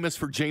the Seamus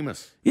for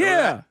Jameis?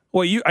 Yeah.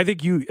 Well, I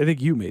think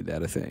you made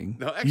that a thing.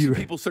 No, actually,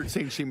 people started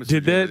saying Seamus.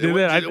 Did that?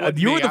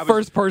 You were the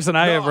first person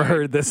I ever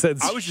heard that said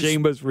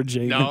Seamus for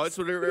Jameis. No, that's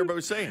what everybody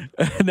was saying.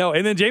 No,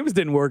 and then Jameis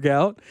didn't work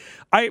out.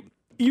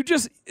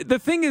 The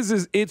thing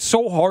is it's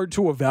so hard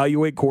to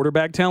evaluate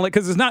quarterback talent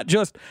because it's not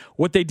just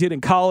what they did in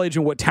college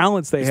and what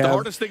talents they have. It's the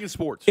hardest thing in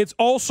sports. It's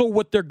also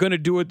what they're going to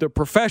do at the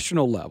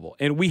professional level.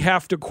 And we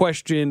have to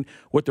question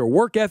what their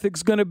work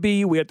ethic's going to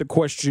be. We have to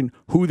question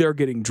who they're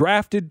getting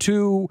drafted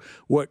to,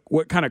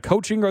 what kind of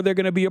coaching are they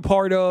going to be a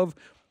part of.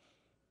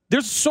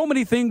 There's so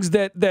many things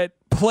that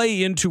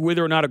play into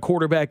whether or not a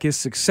quarterback is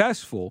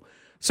successful.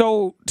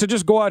 So to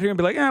just go out here and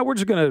be like, we're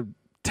just going to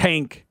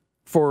tank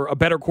for a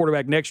better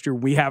quarterback next year,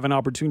 we have an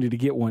opportunity to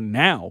get one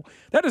now.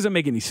 That doesn't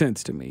make any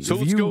sense to me. So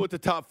let's go with the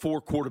top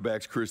 4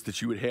 quarterbacks, Chris,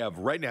 that you would have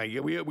right now.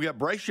 We got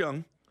Bryce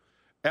Young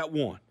at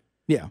 1.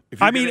 Yeah. If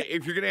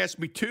you're going to ask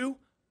me 2,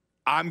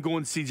 I'm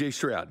going C.J.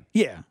 Stroud.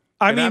 Yeah.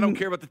 I don't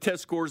care about the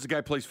test scores. The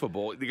guy plays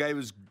football. The guy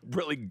was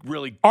really,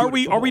 really good Are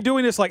we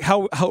doing this like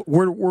how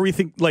where we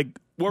think like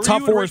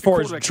top 4 as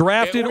far as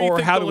drafted, or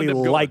how do we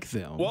like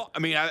them? Well,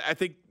 I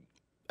think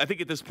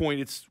at this point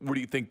it's where do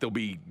you think they'll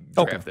be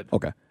drafted?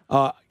 Okay.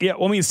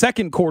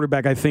 Second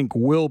quarterback I think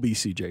will be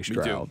C.J.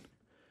 Stroud.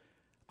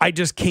 I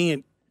just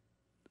can't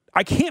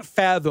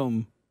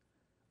fathom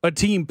a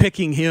team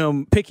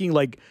picking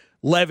like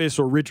Levis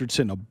or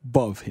Richardson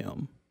above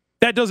him.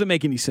 That doesn't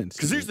make any sense.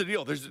 Because here's the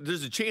deal: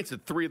 there's a chance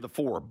that 3 of the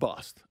 4 are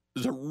bust.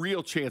 There's a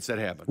real chance that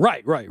happens.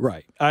 Right.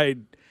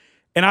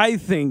 I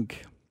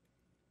think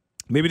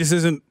maybe this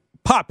isn't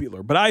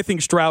popular, but I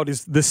think Stroud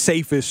is the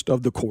safest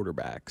of the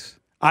quarterbacks.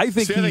 I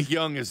think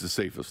Young is the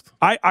safest.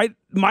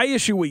 My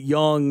issue with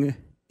Young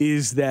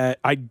is that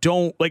I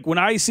don't like when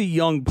I see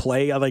Young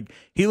play.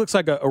 He looks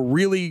like a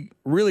really,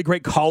 really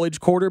great college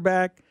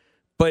quarterback,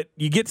 but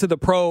you get to the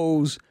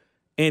pros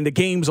and the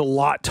game's a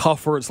lot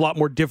tougher. It's a lot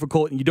more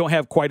difficult, and you don't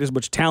have quite as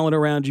much talent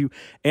around you.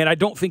 And I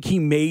don't think he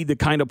made the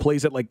kind of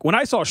plays that, like when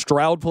I saw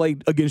Stroud play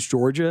against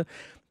Georgia,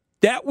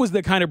 that was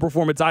the kind of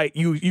performance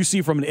you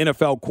see from an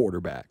NFL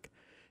quarterback.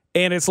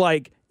 And it's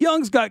like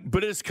Young's got,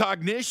 but his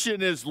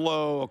cognition is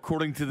low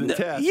according to the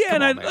test. Yeah,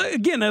 then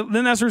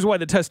that's the reason why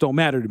the tests don't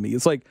matter to me.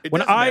 It's like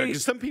when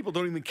because some people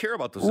don't even care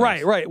about those.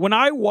 Right. When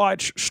I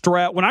watch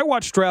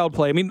Stroud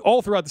play,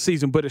 all throughout the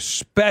season, but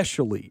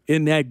especially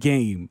in that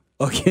game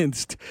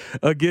against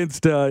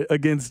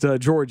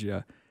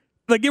Georgia,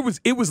 like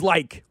it was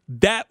like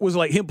that was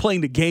like him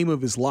playing the game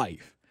of his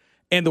life,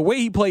 and the way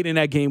he played in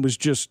that game was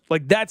just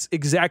like that's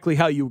exactly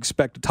how you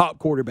expect a top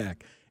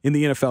quarterback in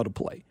the NFL to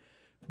play.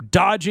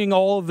 Dodging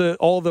all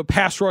the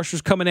pass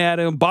rushers coming at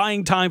him,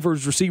 buying time for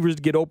his receivers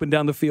to get open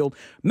down the field,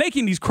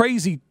 making these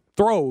crazy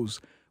throws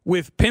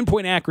with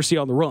pinpoint accuracy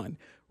on the run.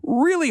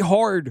 Really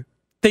hard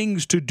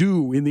things to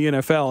do in the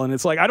NFL, and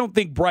it's like I don't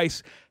think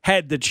Bryce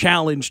had the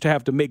challenge to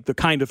have to make the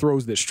kind of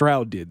throws that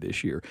Stroud did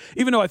this year.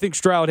 Even though I think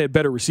Stroud had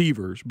better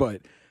receivers,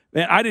 but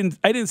man, I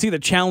didn't see the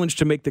challenge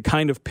to make the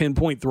kind of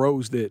pinpoint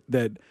throws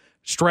that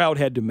Stroud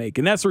had to make,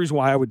 and that's the reason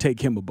why I would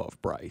take him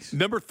above Bryce.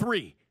 Number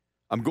 3.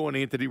 I'm going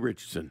Anthony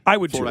Richardson. I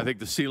would too. I think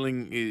the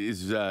ceiling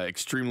is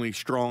extremely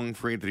strong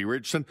for Anthony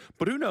Richardson,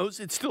 but who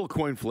knows? It's still a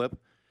coin flip.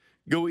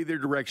 Go either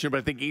direction, but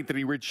I think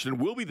Anthony Richardson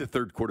will be the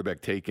 3rd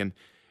quarterback taken,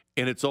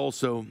 and it's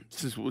also,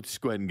 let's just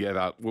go ahead and get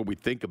out what we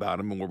think about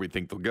him and where we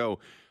think they'll go.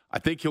 I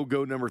think he'll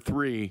go number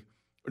 3,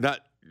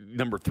 not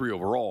number 3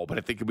 overall, but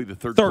I think he'll be the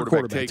third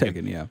quarterback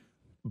taken. Yeah.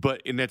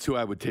 And that's who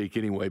I would take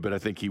anyway, but I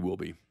think he will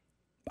be.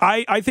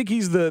 I think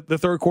he's the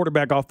 3rd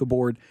quarterback off the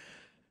board.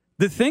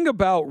 The thing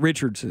about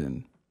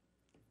Richardson,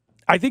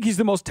 I think he's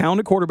the most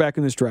talented quarterback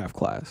in this draft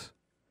class,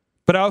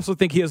 but I also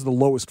think he has the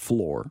lowest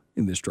floor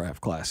in this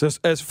draft class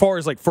as far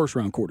as like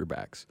first-round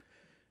quarterbacks.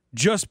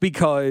 Just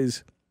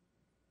because,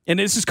 and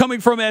this is coming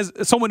from as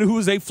someone who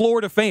is a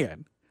Florida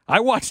fan.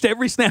 I watched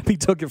every snap he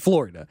took at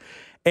Florida,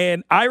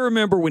 and I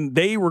remember when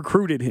they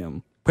recruited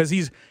him because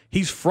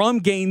he's from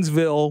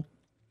Gainesville,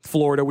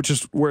 Florida, which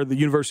is where the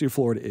University of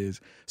Florida is.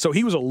 So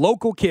he was a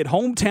local kid,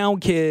 hometown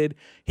kid.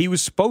 He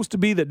was supposed to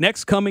be the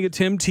next coming of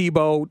Tim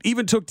Tebow.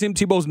 Even took Tim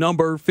Tebow's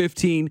number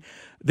 15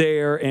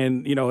 there,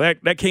 and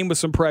that came with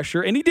some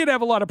pressure. And he did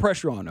have a lot of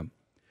pressure on him.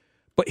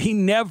 But he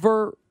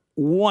never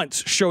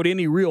once showed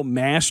any real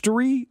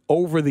mastery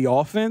over the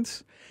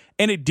offense.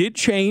 And it did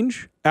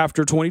change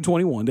after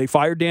 2021. They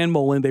fired Dan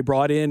Mullen. They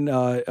brought in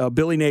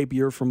Billy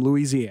Napier from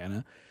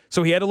Louisiana.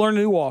 So he had to learn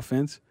a new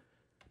offense.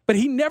 But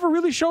he never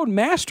really showed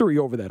mastery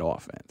over that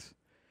offense.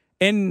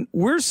 And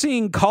we're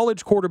seeing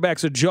college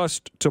quarterbacks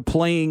adjust to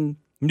playing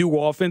new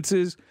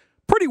offenses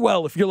pretty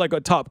well if you're like a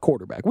top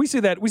quarterback. We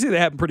see that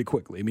happen pretty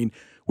quickly. I mean,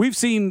 we've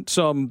seen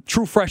some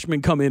true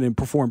freshmen come in and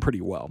perform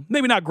pretty well.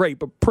 Maybe not great,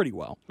 but pretty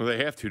well. Well,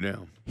 they have to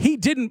now. He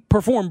didn't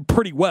perform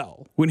pretty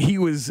well when he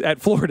was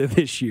at Florida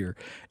this year.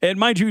 And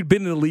mind you, he'd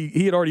been in the league.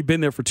 He had already been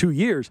there for 2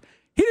 years.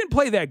 He didn't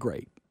play that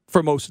great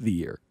for most of the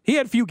year. He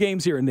had a few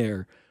games here and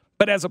there.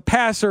 But as a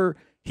passer,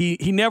 he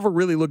never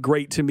really looked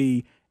great to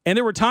me. And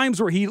there were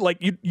times where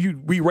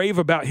we rave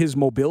about his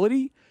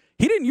mobility.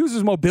 He didn't use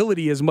his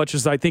mobility as much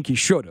as I think he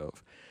should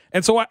have.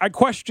 And so I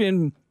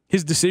question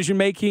his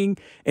decision-making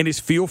and his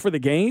feel for the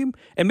game.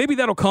 And maybe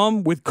that'll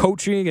come with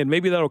coaching, and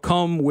maybe that'll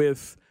come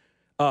with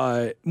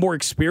more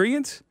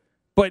experience.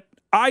 But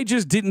I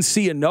just didn't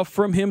see enough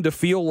from him to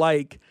feel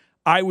like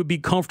I would be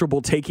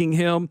comfortable taking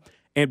him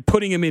and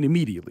putting him in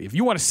immediately. If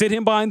you want to sit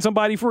him behind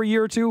somebody for a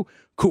year or two,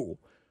 cool.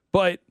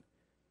 But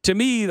to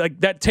me,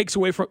 like, that takes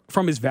away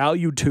from his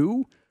value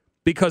too,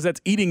 because that's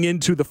eating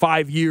into the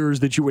 5 years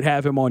that you would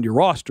have him on your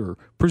roster,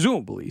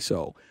 presumably.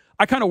 So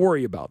I kind of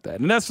worry about that.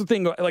 And that's the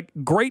thing, like,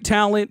 great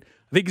talent.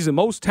 I think he's the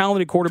most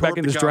talented quarterback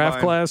in this draft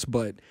class,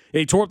 but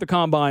he tore up the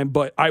combine,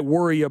 but I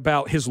worry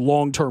about his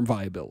long-term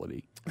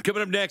viability.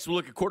 Coming up next, we'll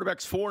look at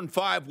quarterbacks 4 and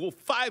 5. Will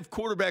 5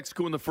 quarterbacks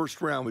go in the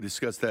first round? We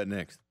discuss that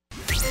next.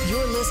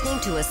 You're listening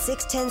to a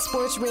 610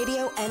 Sports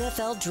Radio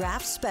NFL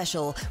Draft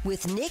Special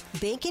with Nick,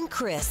 Bink, and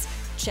Chris.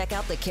 Check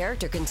out the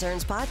Character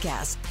Concerns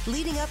podcast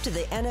leading up to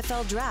the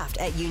NFL Draft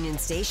at Union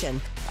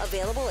Station.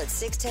 Available at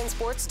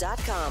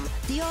 610sports.com,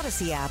 the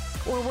Odyssey app,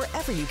 or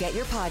wherever you get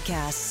your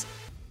podcasts.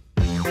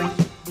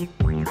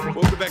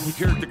 Welcome back to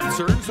Character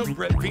Concerns. Hope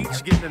Brett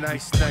Veach getting a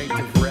nice night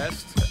of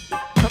rest.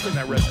 Probably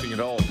not resting at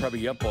all.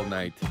 Probably up all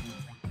night.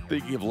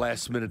 Thinking of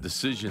last-minute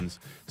decisions.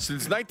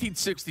 Since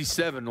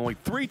 1967, only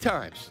 3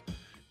 times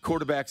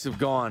quarterbacks have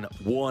gone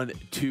 1,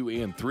 2,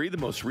 and 3. The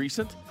most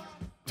recent,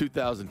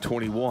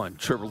 2021.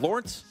 Trevor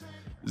Lawrence,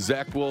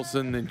 Zach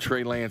Wilson, and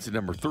Trey Lance at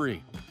number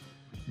 3.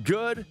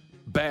 Good,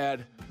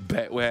 bad,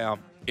 well,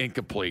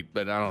 incomplete,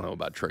 but I don't know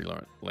about Trey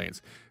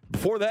Lance.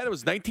 Before that, it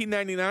was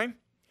 1999.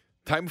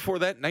 Time before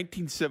that,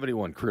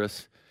 1971,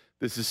 Chris.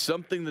 This is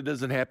something that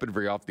doesn't happen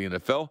very often in the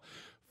NFL.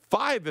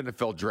 5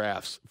 NFL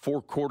drafts,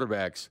 4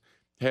 quarterbacks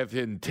have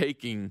been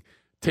taken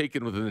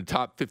within the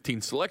top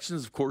 15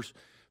 selections. Of course,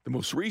 the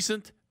most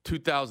recent,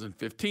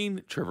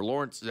 2015, Trevor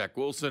Lawrence, Zach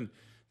Wilson,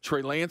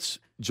 Trey Lance,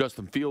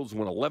 Justin Fields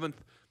went 11th.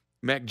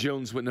 Mac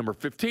Jones went number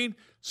 15.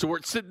 So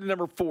we're sitting at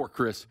number 4,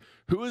 Chris.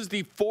 Who is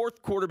the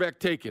 4th quarterback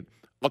taken?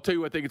 I'll tell you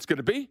who I think it's going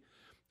to be.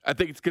 I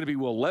think it's going to be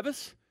Will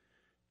Levis.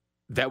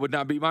 That would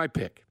not be my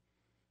pick.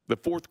 The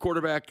 4th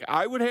quarterback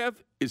I would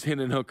have is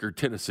Hendon Hooker,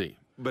 Tennessee.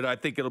 But I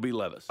think it'll be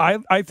Levis.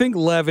 I think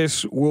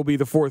Levis will be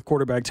the 4th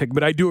quarterback taken,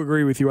 but I do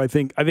agree with you. I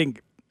think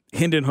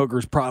Hendon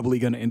Hooker's probably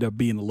going to end up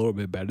being a little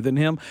bit better than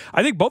him.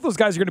 I think both those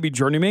guys are going to be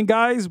journeyman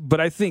guys, but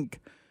I think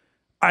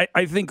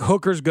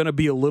Hooker's going to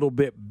be a little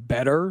bit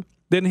better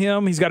than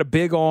him. He's got a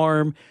big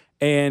arm,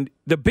 and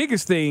the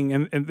biggest thing,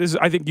 and this,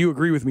 I think you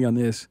agree with me on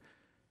this,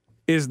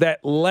 is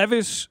that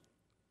Levis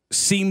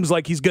seems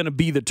like he's going to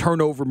be the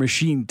turnover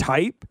machine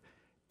type.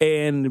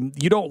 And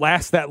you don't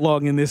last that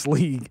long in this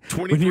league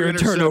when you're a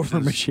turnover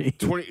machine.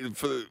 For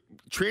the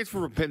transfer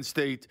from Penn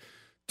State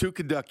to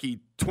Kentucky,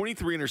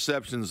 23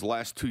 interceptions the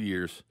last 2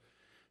 years.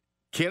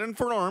 Cannon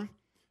for an arm.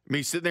 I mean,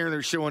 he's sitting there and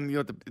they're showing,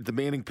 at the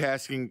Manning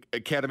Passing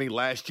Academy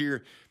last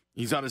year,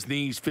 he's on his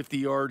knees 50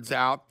 yards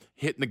out,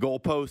 hitting the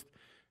goalpost.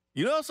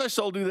 You know who else I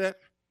saw do that?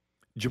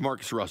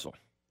 Jamarcus Russell.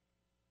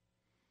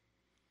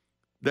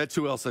 That's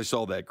who else I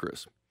saw that,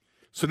 Chris.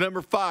 So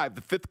number 5,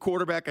 the 5th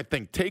quarterback, I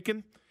think,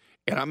 taken.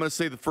 And I'm going to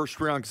say the first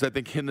round because I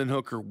think Hendon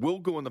Hooker will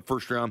go in the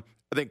first round.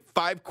 I think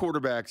 5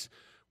 quarterbacks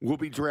will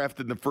be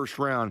drafted in the first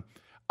round.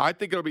 I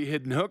think it'll be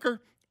Hendon Hooker.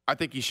 I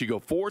think he should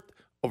go 4th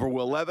over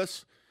Will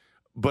Levis.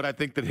 But I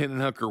think that Hendon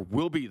Hooker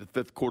will be the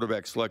 5th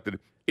quarterback selected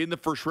in the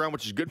first round,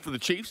 which is good for the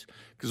Chiefs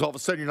because all of a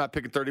sudden you're not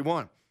picking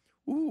 31.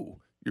 Ooh,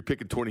 you're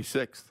picking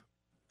 26th.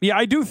 Yeah,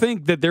 I do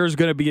think that there's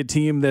going to be a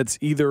team that's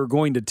either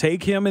going to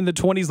take him in the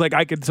 20s, like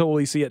I could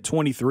totally see at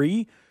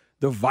 23,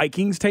 the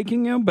Vikings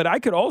taking him, but I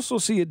could also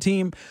see a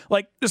team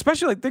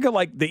especially think of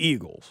the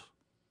Eagles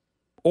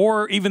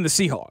or even the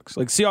Seahawks,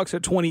 like Seahawks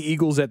at 20,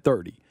 Eagles at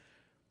 30.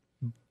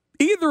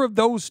 Either of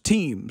those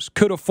teams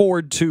could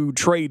afford to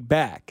trade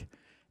back,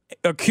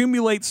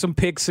 accumulate some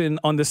picks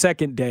on the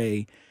second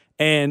day,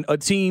 and a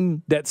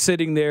team that's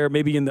sitting there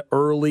maybe in the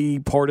early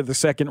part of the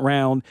second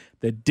round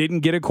that didn't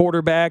get a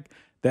quarterback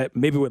that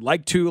maybe would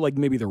like to, like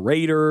maybe the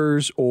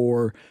Raiders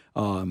or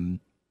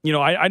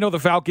I know the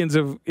Falcons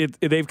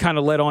they've kind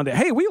of led on to,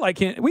 hey, we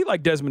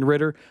like Desmond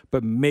Ridder,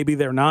 but maybe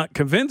they're not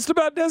convinced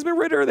about Desmond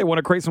Ridder. They want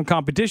to create some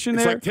competition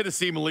there. It's like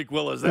Tennessee Malik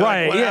Willis.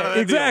 Right, yeah,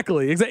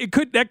 exactly.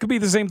 That could be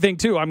the same thing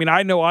too. I mean,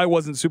 I know I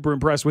wasn't super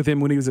impressed with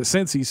him when he was at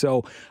Cincy,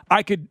 so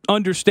I could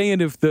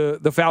understand if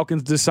the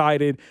Falcons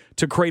decided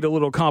to create a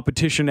little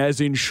competition as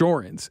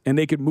insurance, and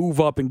they could move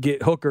up and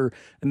get Hooker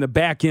in the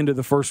back end of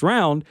the first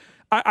round.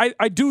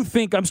 I do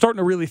think, I'm starting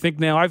to really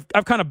think now,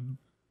 I've kind of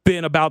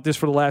been about this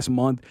for the last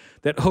month,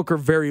 that Hooker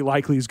very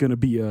likely is going to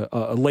be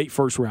a late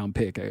first-round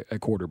pick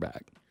at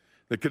quarterback.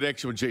 The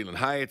connection with Jalen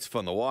Hyatt's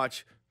fun to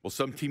watch. Will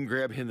some team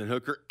grab Hendon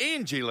Hooker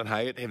and Jalen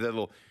Hyatt, have that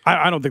little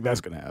I don't think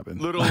that's going to happen.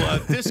 Little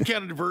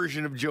discounted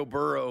version of Joe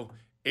Burrow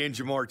and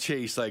Jamar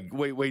Chase, like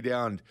way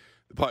down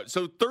the pot.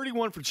 So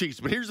 31 for Chiefs.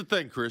 But here's the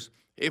thing, Chris.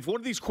 If one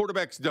of these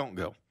quarterbacks don't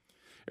go,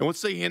 and let's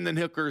say Hendon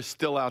Hooker is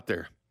still out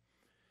there,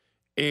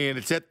 and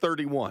it's at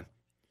 31,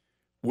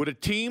 would a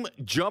team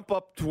jump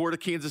up to where the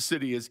Kansas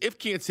City is if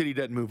Kansas City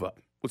doesn't move up?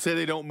 Let's say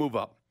they don't move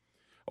up.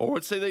 Or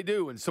let's say they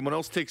do and someone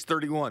else takes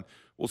 31.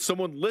 Will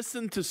someone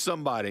listen to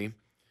somebody?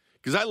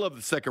 Because I love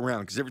the second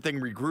round because everything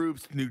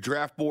regroups, new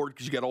draft board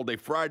because you got all day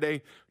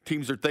Friday.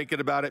 Teams are thinking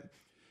about it.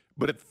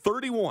 But at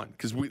 31,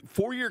 because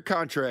 4-year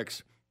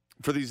contracts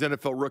for these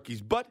NFL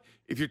rookies. But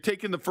if you're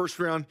taking the first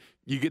round,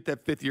 you get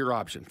that 5th-year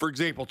option. For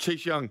example,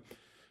 Chase Young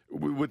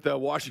with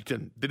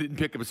Washington, they didn't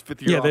pick up his 5th-year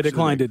option. Yeah, they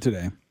declined it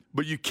today.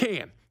 But you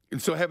can. And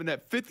so having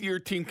that 5th-year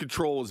team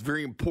control is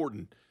very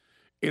important.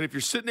 And if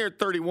you're sitting there at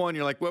 31,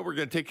 you're like, well, we're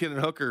going to take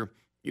Hendon Hooker,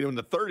 in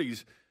the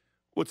 30s.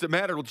 What's it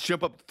matter? Let's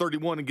jump up to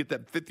 31 and get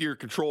that 5th-year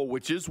control,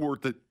 which is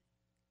worth it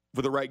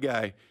for the right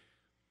guy.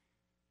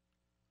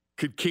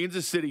 Could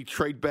Kansas City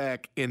trade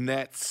back in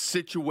that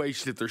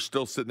situation if they're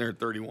still sitting there at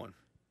 31?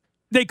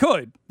 They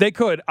could.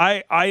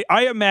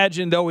 I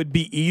imagine, though, it'd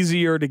be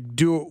easier to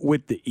do it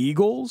with the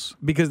Eagles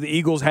because the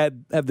Eagles have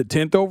the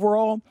 10th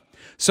overall.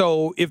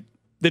 So if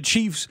the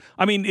Chiefs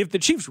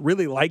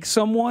really like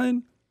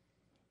someone,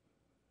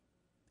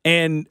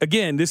 and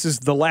again, this is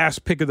the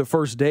last pick of the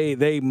first day,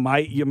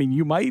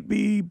 you might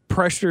be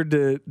pressured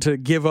to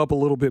give up a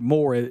little bit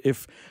more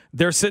if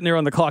they're sitting there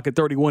on the clock at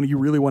 31 and you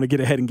really want to get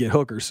ahead and get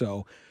Hooker.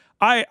 So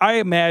I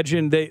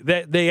imagine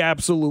they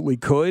absolutely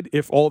could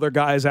if all their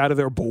guys out of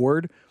their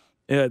board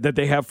that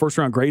they have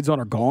first-round grades on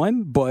are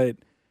gone. But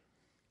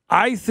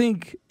I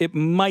think it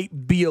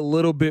might be a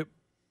little bit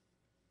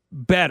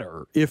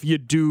better if you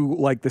do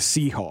like the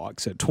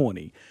Seahawks at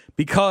 20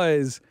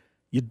 because –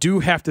 you do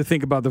have to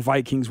think about the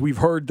Vikings. We've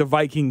heard the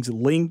Vikings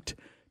linked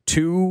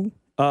to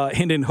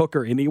Hendon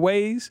Hooker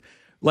anyways.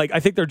 Like, I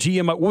think their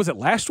GM, what was it,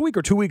 last week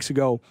or 2 weeks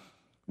ago,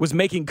 was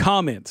making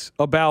comments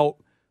about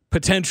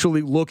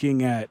potentially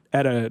looking at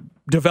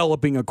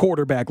developing a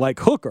quarterback like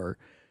Hooker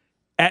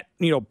at,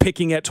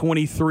 picking at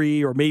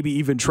 23 or maybe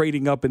even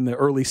trading up in the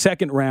early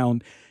second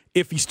round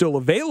if he's still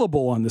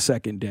available on the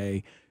second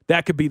day.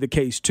 That could be the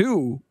case,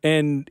 too,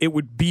 and it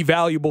would be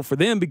valuable for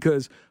them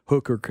because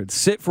Hooker could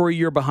sit for a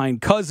year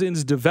behind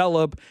Cousins,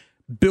 develop,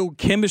 build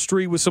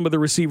chemistry with some of the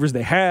receivers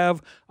they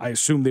have. I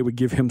assume they would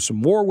give him some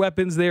more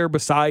weapons there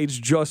besides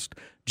just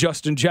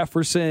Justin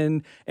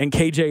Jefferson and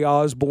KJ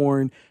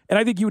Osborne, and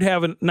I think you would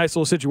have a nice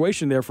little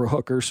situation there for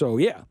Hooker. So,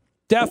 yeah,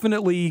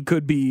 definitely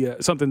could be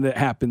something that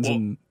happens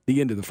in the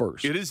end of the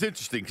first. It is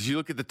interesting because you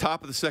look at the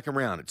top of the second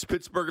round. It's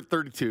Pittsburgh at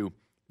 32,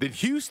 then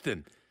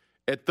Houston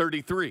at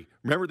 33.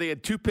 Remember, they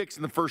had 2 picks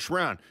in the first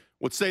round.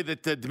 Let's say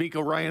that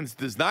DeMeco Ryans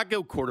does not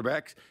go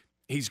quarterbacks.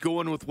 He's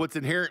going with what's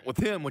inherent with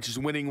him, which is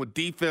winning with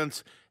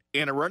defense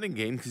and a running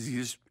game because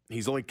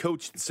he's only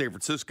coached in San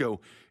Francisco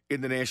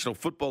in the National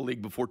Football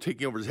League before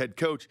taking over as head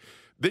coach.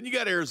 Then you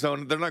got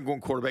Arizona. They're not going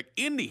quarterback.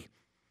 Indy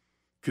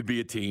could be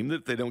a team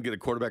that if they don't get a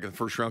quarterback in the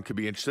first round could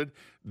be interested.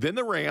 Then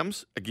the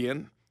Rams,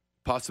 again,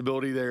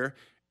 possibility there.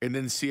 And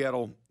then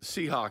Seattle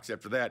Seahawks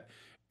after that.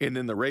 And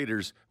then the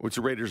Raiders, which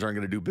the Raiders aren't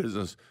going to do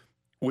business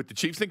with the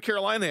Chiefs. And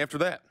Carolina after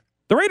that.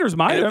 The Raiders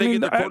might.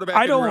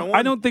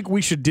 I don't think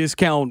we should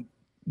discount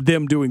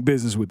them doing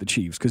business with the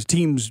Chiefs because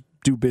teams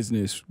do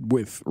business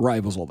with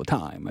rivals all the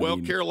time.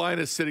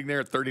 Carolina's sitting there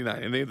at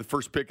 39, and they have the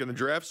first pick in the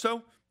draft.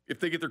 So if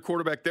they get their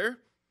quarterback there,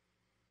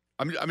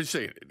 I'm just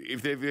saying,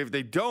 if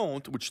they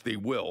don't, which they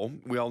will,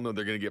 we all know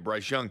they're going to get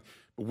Bryce Young,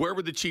 but where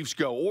would the Chiefs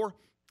go? Or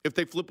if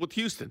they flip with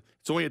Houston,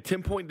 it's only a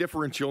 10-point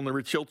differential in the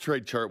Rich Hill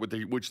trade chart,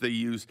 which they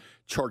use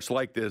charts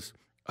like this.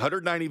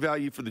 190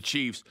 value for the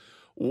Chiefs,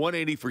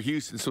 180 for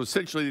Houston. So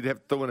essentially, they'd have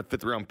to throw in a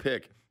 5th-round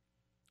pick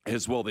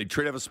as well. They'd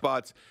trade out of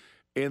spots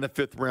in the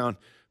 5th round.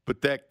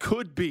 But that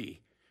could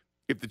be,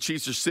 if the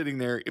Chiefs are sitting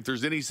there, if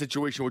there's any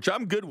situation, which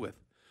I'm good with.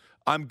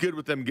 I'm good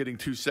with them getting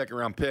 2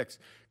 second-round picks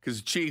because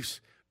the Chiefs,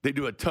 they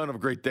do a ton of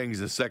great things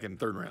in the 2nd and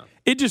 3rd round.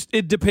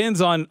 It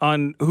depends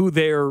on who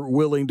they're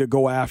willing to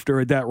go after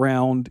at that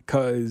round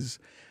because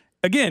 –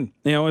 again,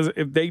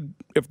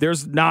 if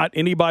there's not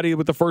anybody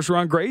with the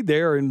first-round grade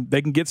there and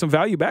they can get some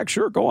value back,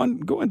 sure, go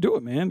and do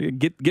it, man.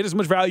 Get as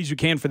much value as you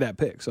can for that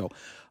pick. So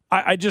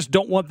I just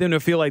don't want them to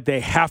feel like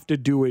they have to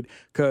do it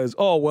because,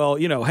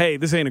 hey,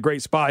 this ain't a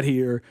great spot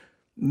here.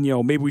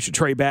 Maybe we should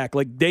trade back.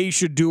 Like, they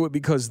should do it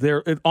because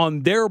they're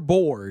on their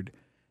board.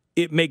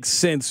 It makes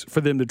sense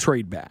for them to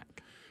trade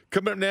back.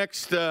 Coming up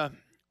next,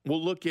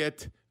 we'll look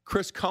at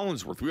Chris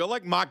Collinsworth. We all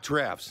like mock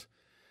drafts.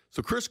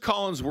 So Chris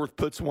Collinsworth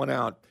puts one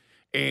out.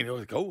 And you're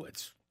like,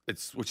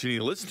 it's what you need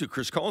to listen to.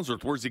 Chris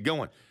Collinsworth, where's he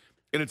going?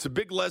 And it's a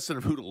big lesson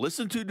of who to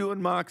listen to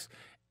doing mocks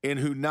and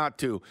who not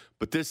to.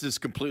 But this is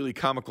completely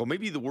comical.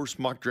 Maybe the worst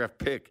mock draft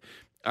pick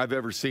I've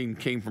ever seen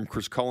came from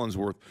Chris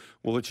Collinsworth.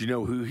 We'll let you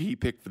know who he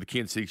picked for the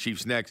Kansas City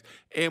Chiefs next.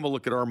 And we'll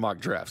look at our mock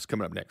drafts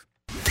coming up next.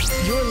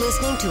 You're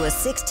listening to a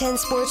 610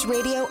 Sports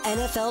Radio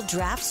NFL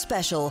Draft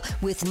Special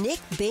with Nick,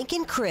 Bink,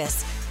 and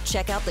Chris.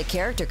 Check out the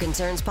Character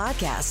Concerns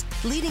podcast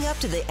leading up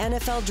to the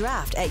NFL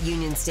Draft at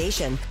Union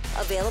Station.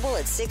 Available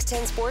at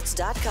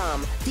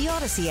 610sports.com, the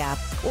Odyssey app,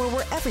 or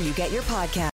wherever you get your podcasts.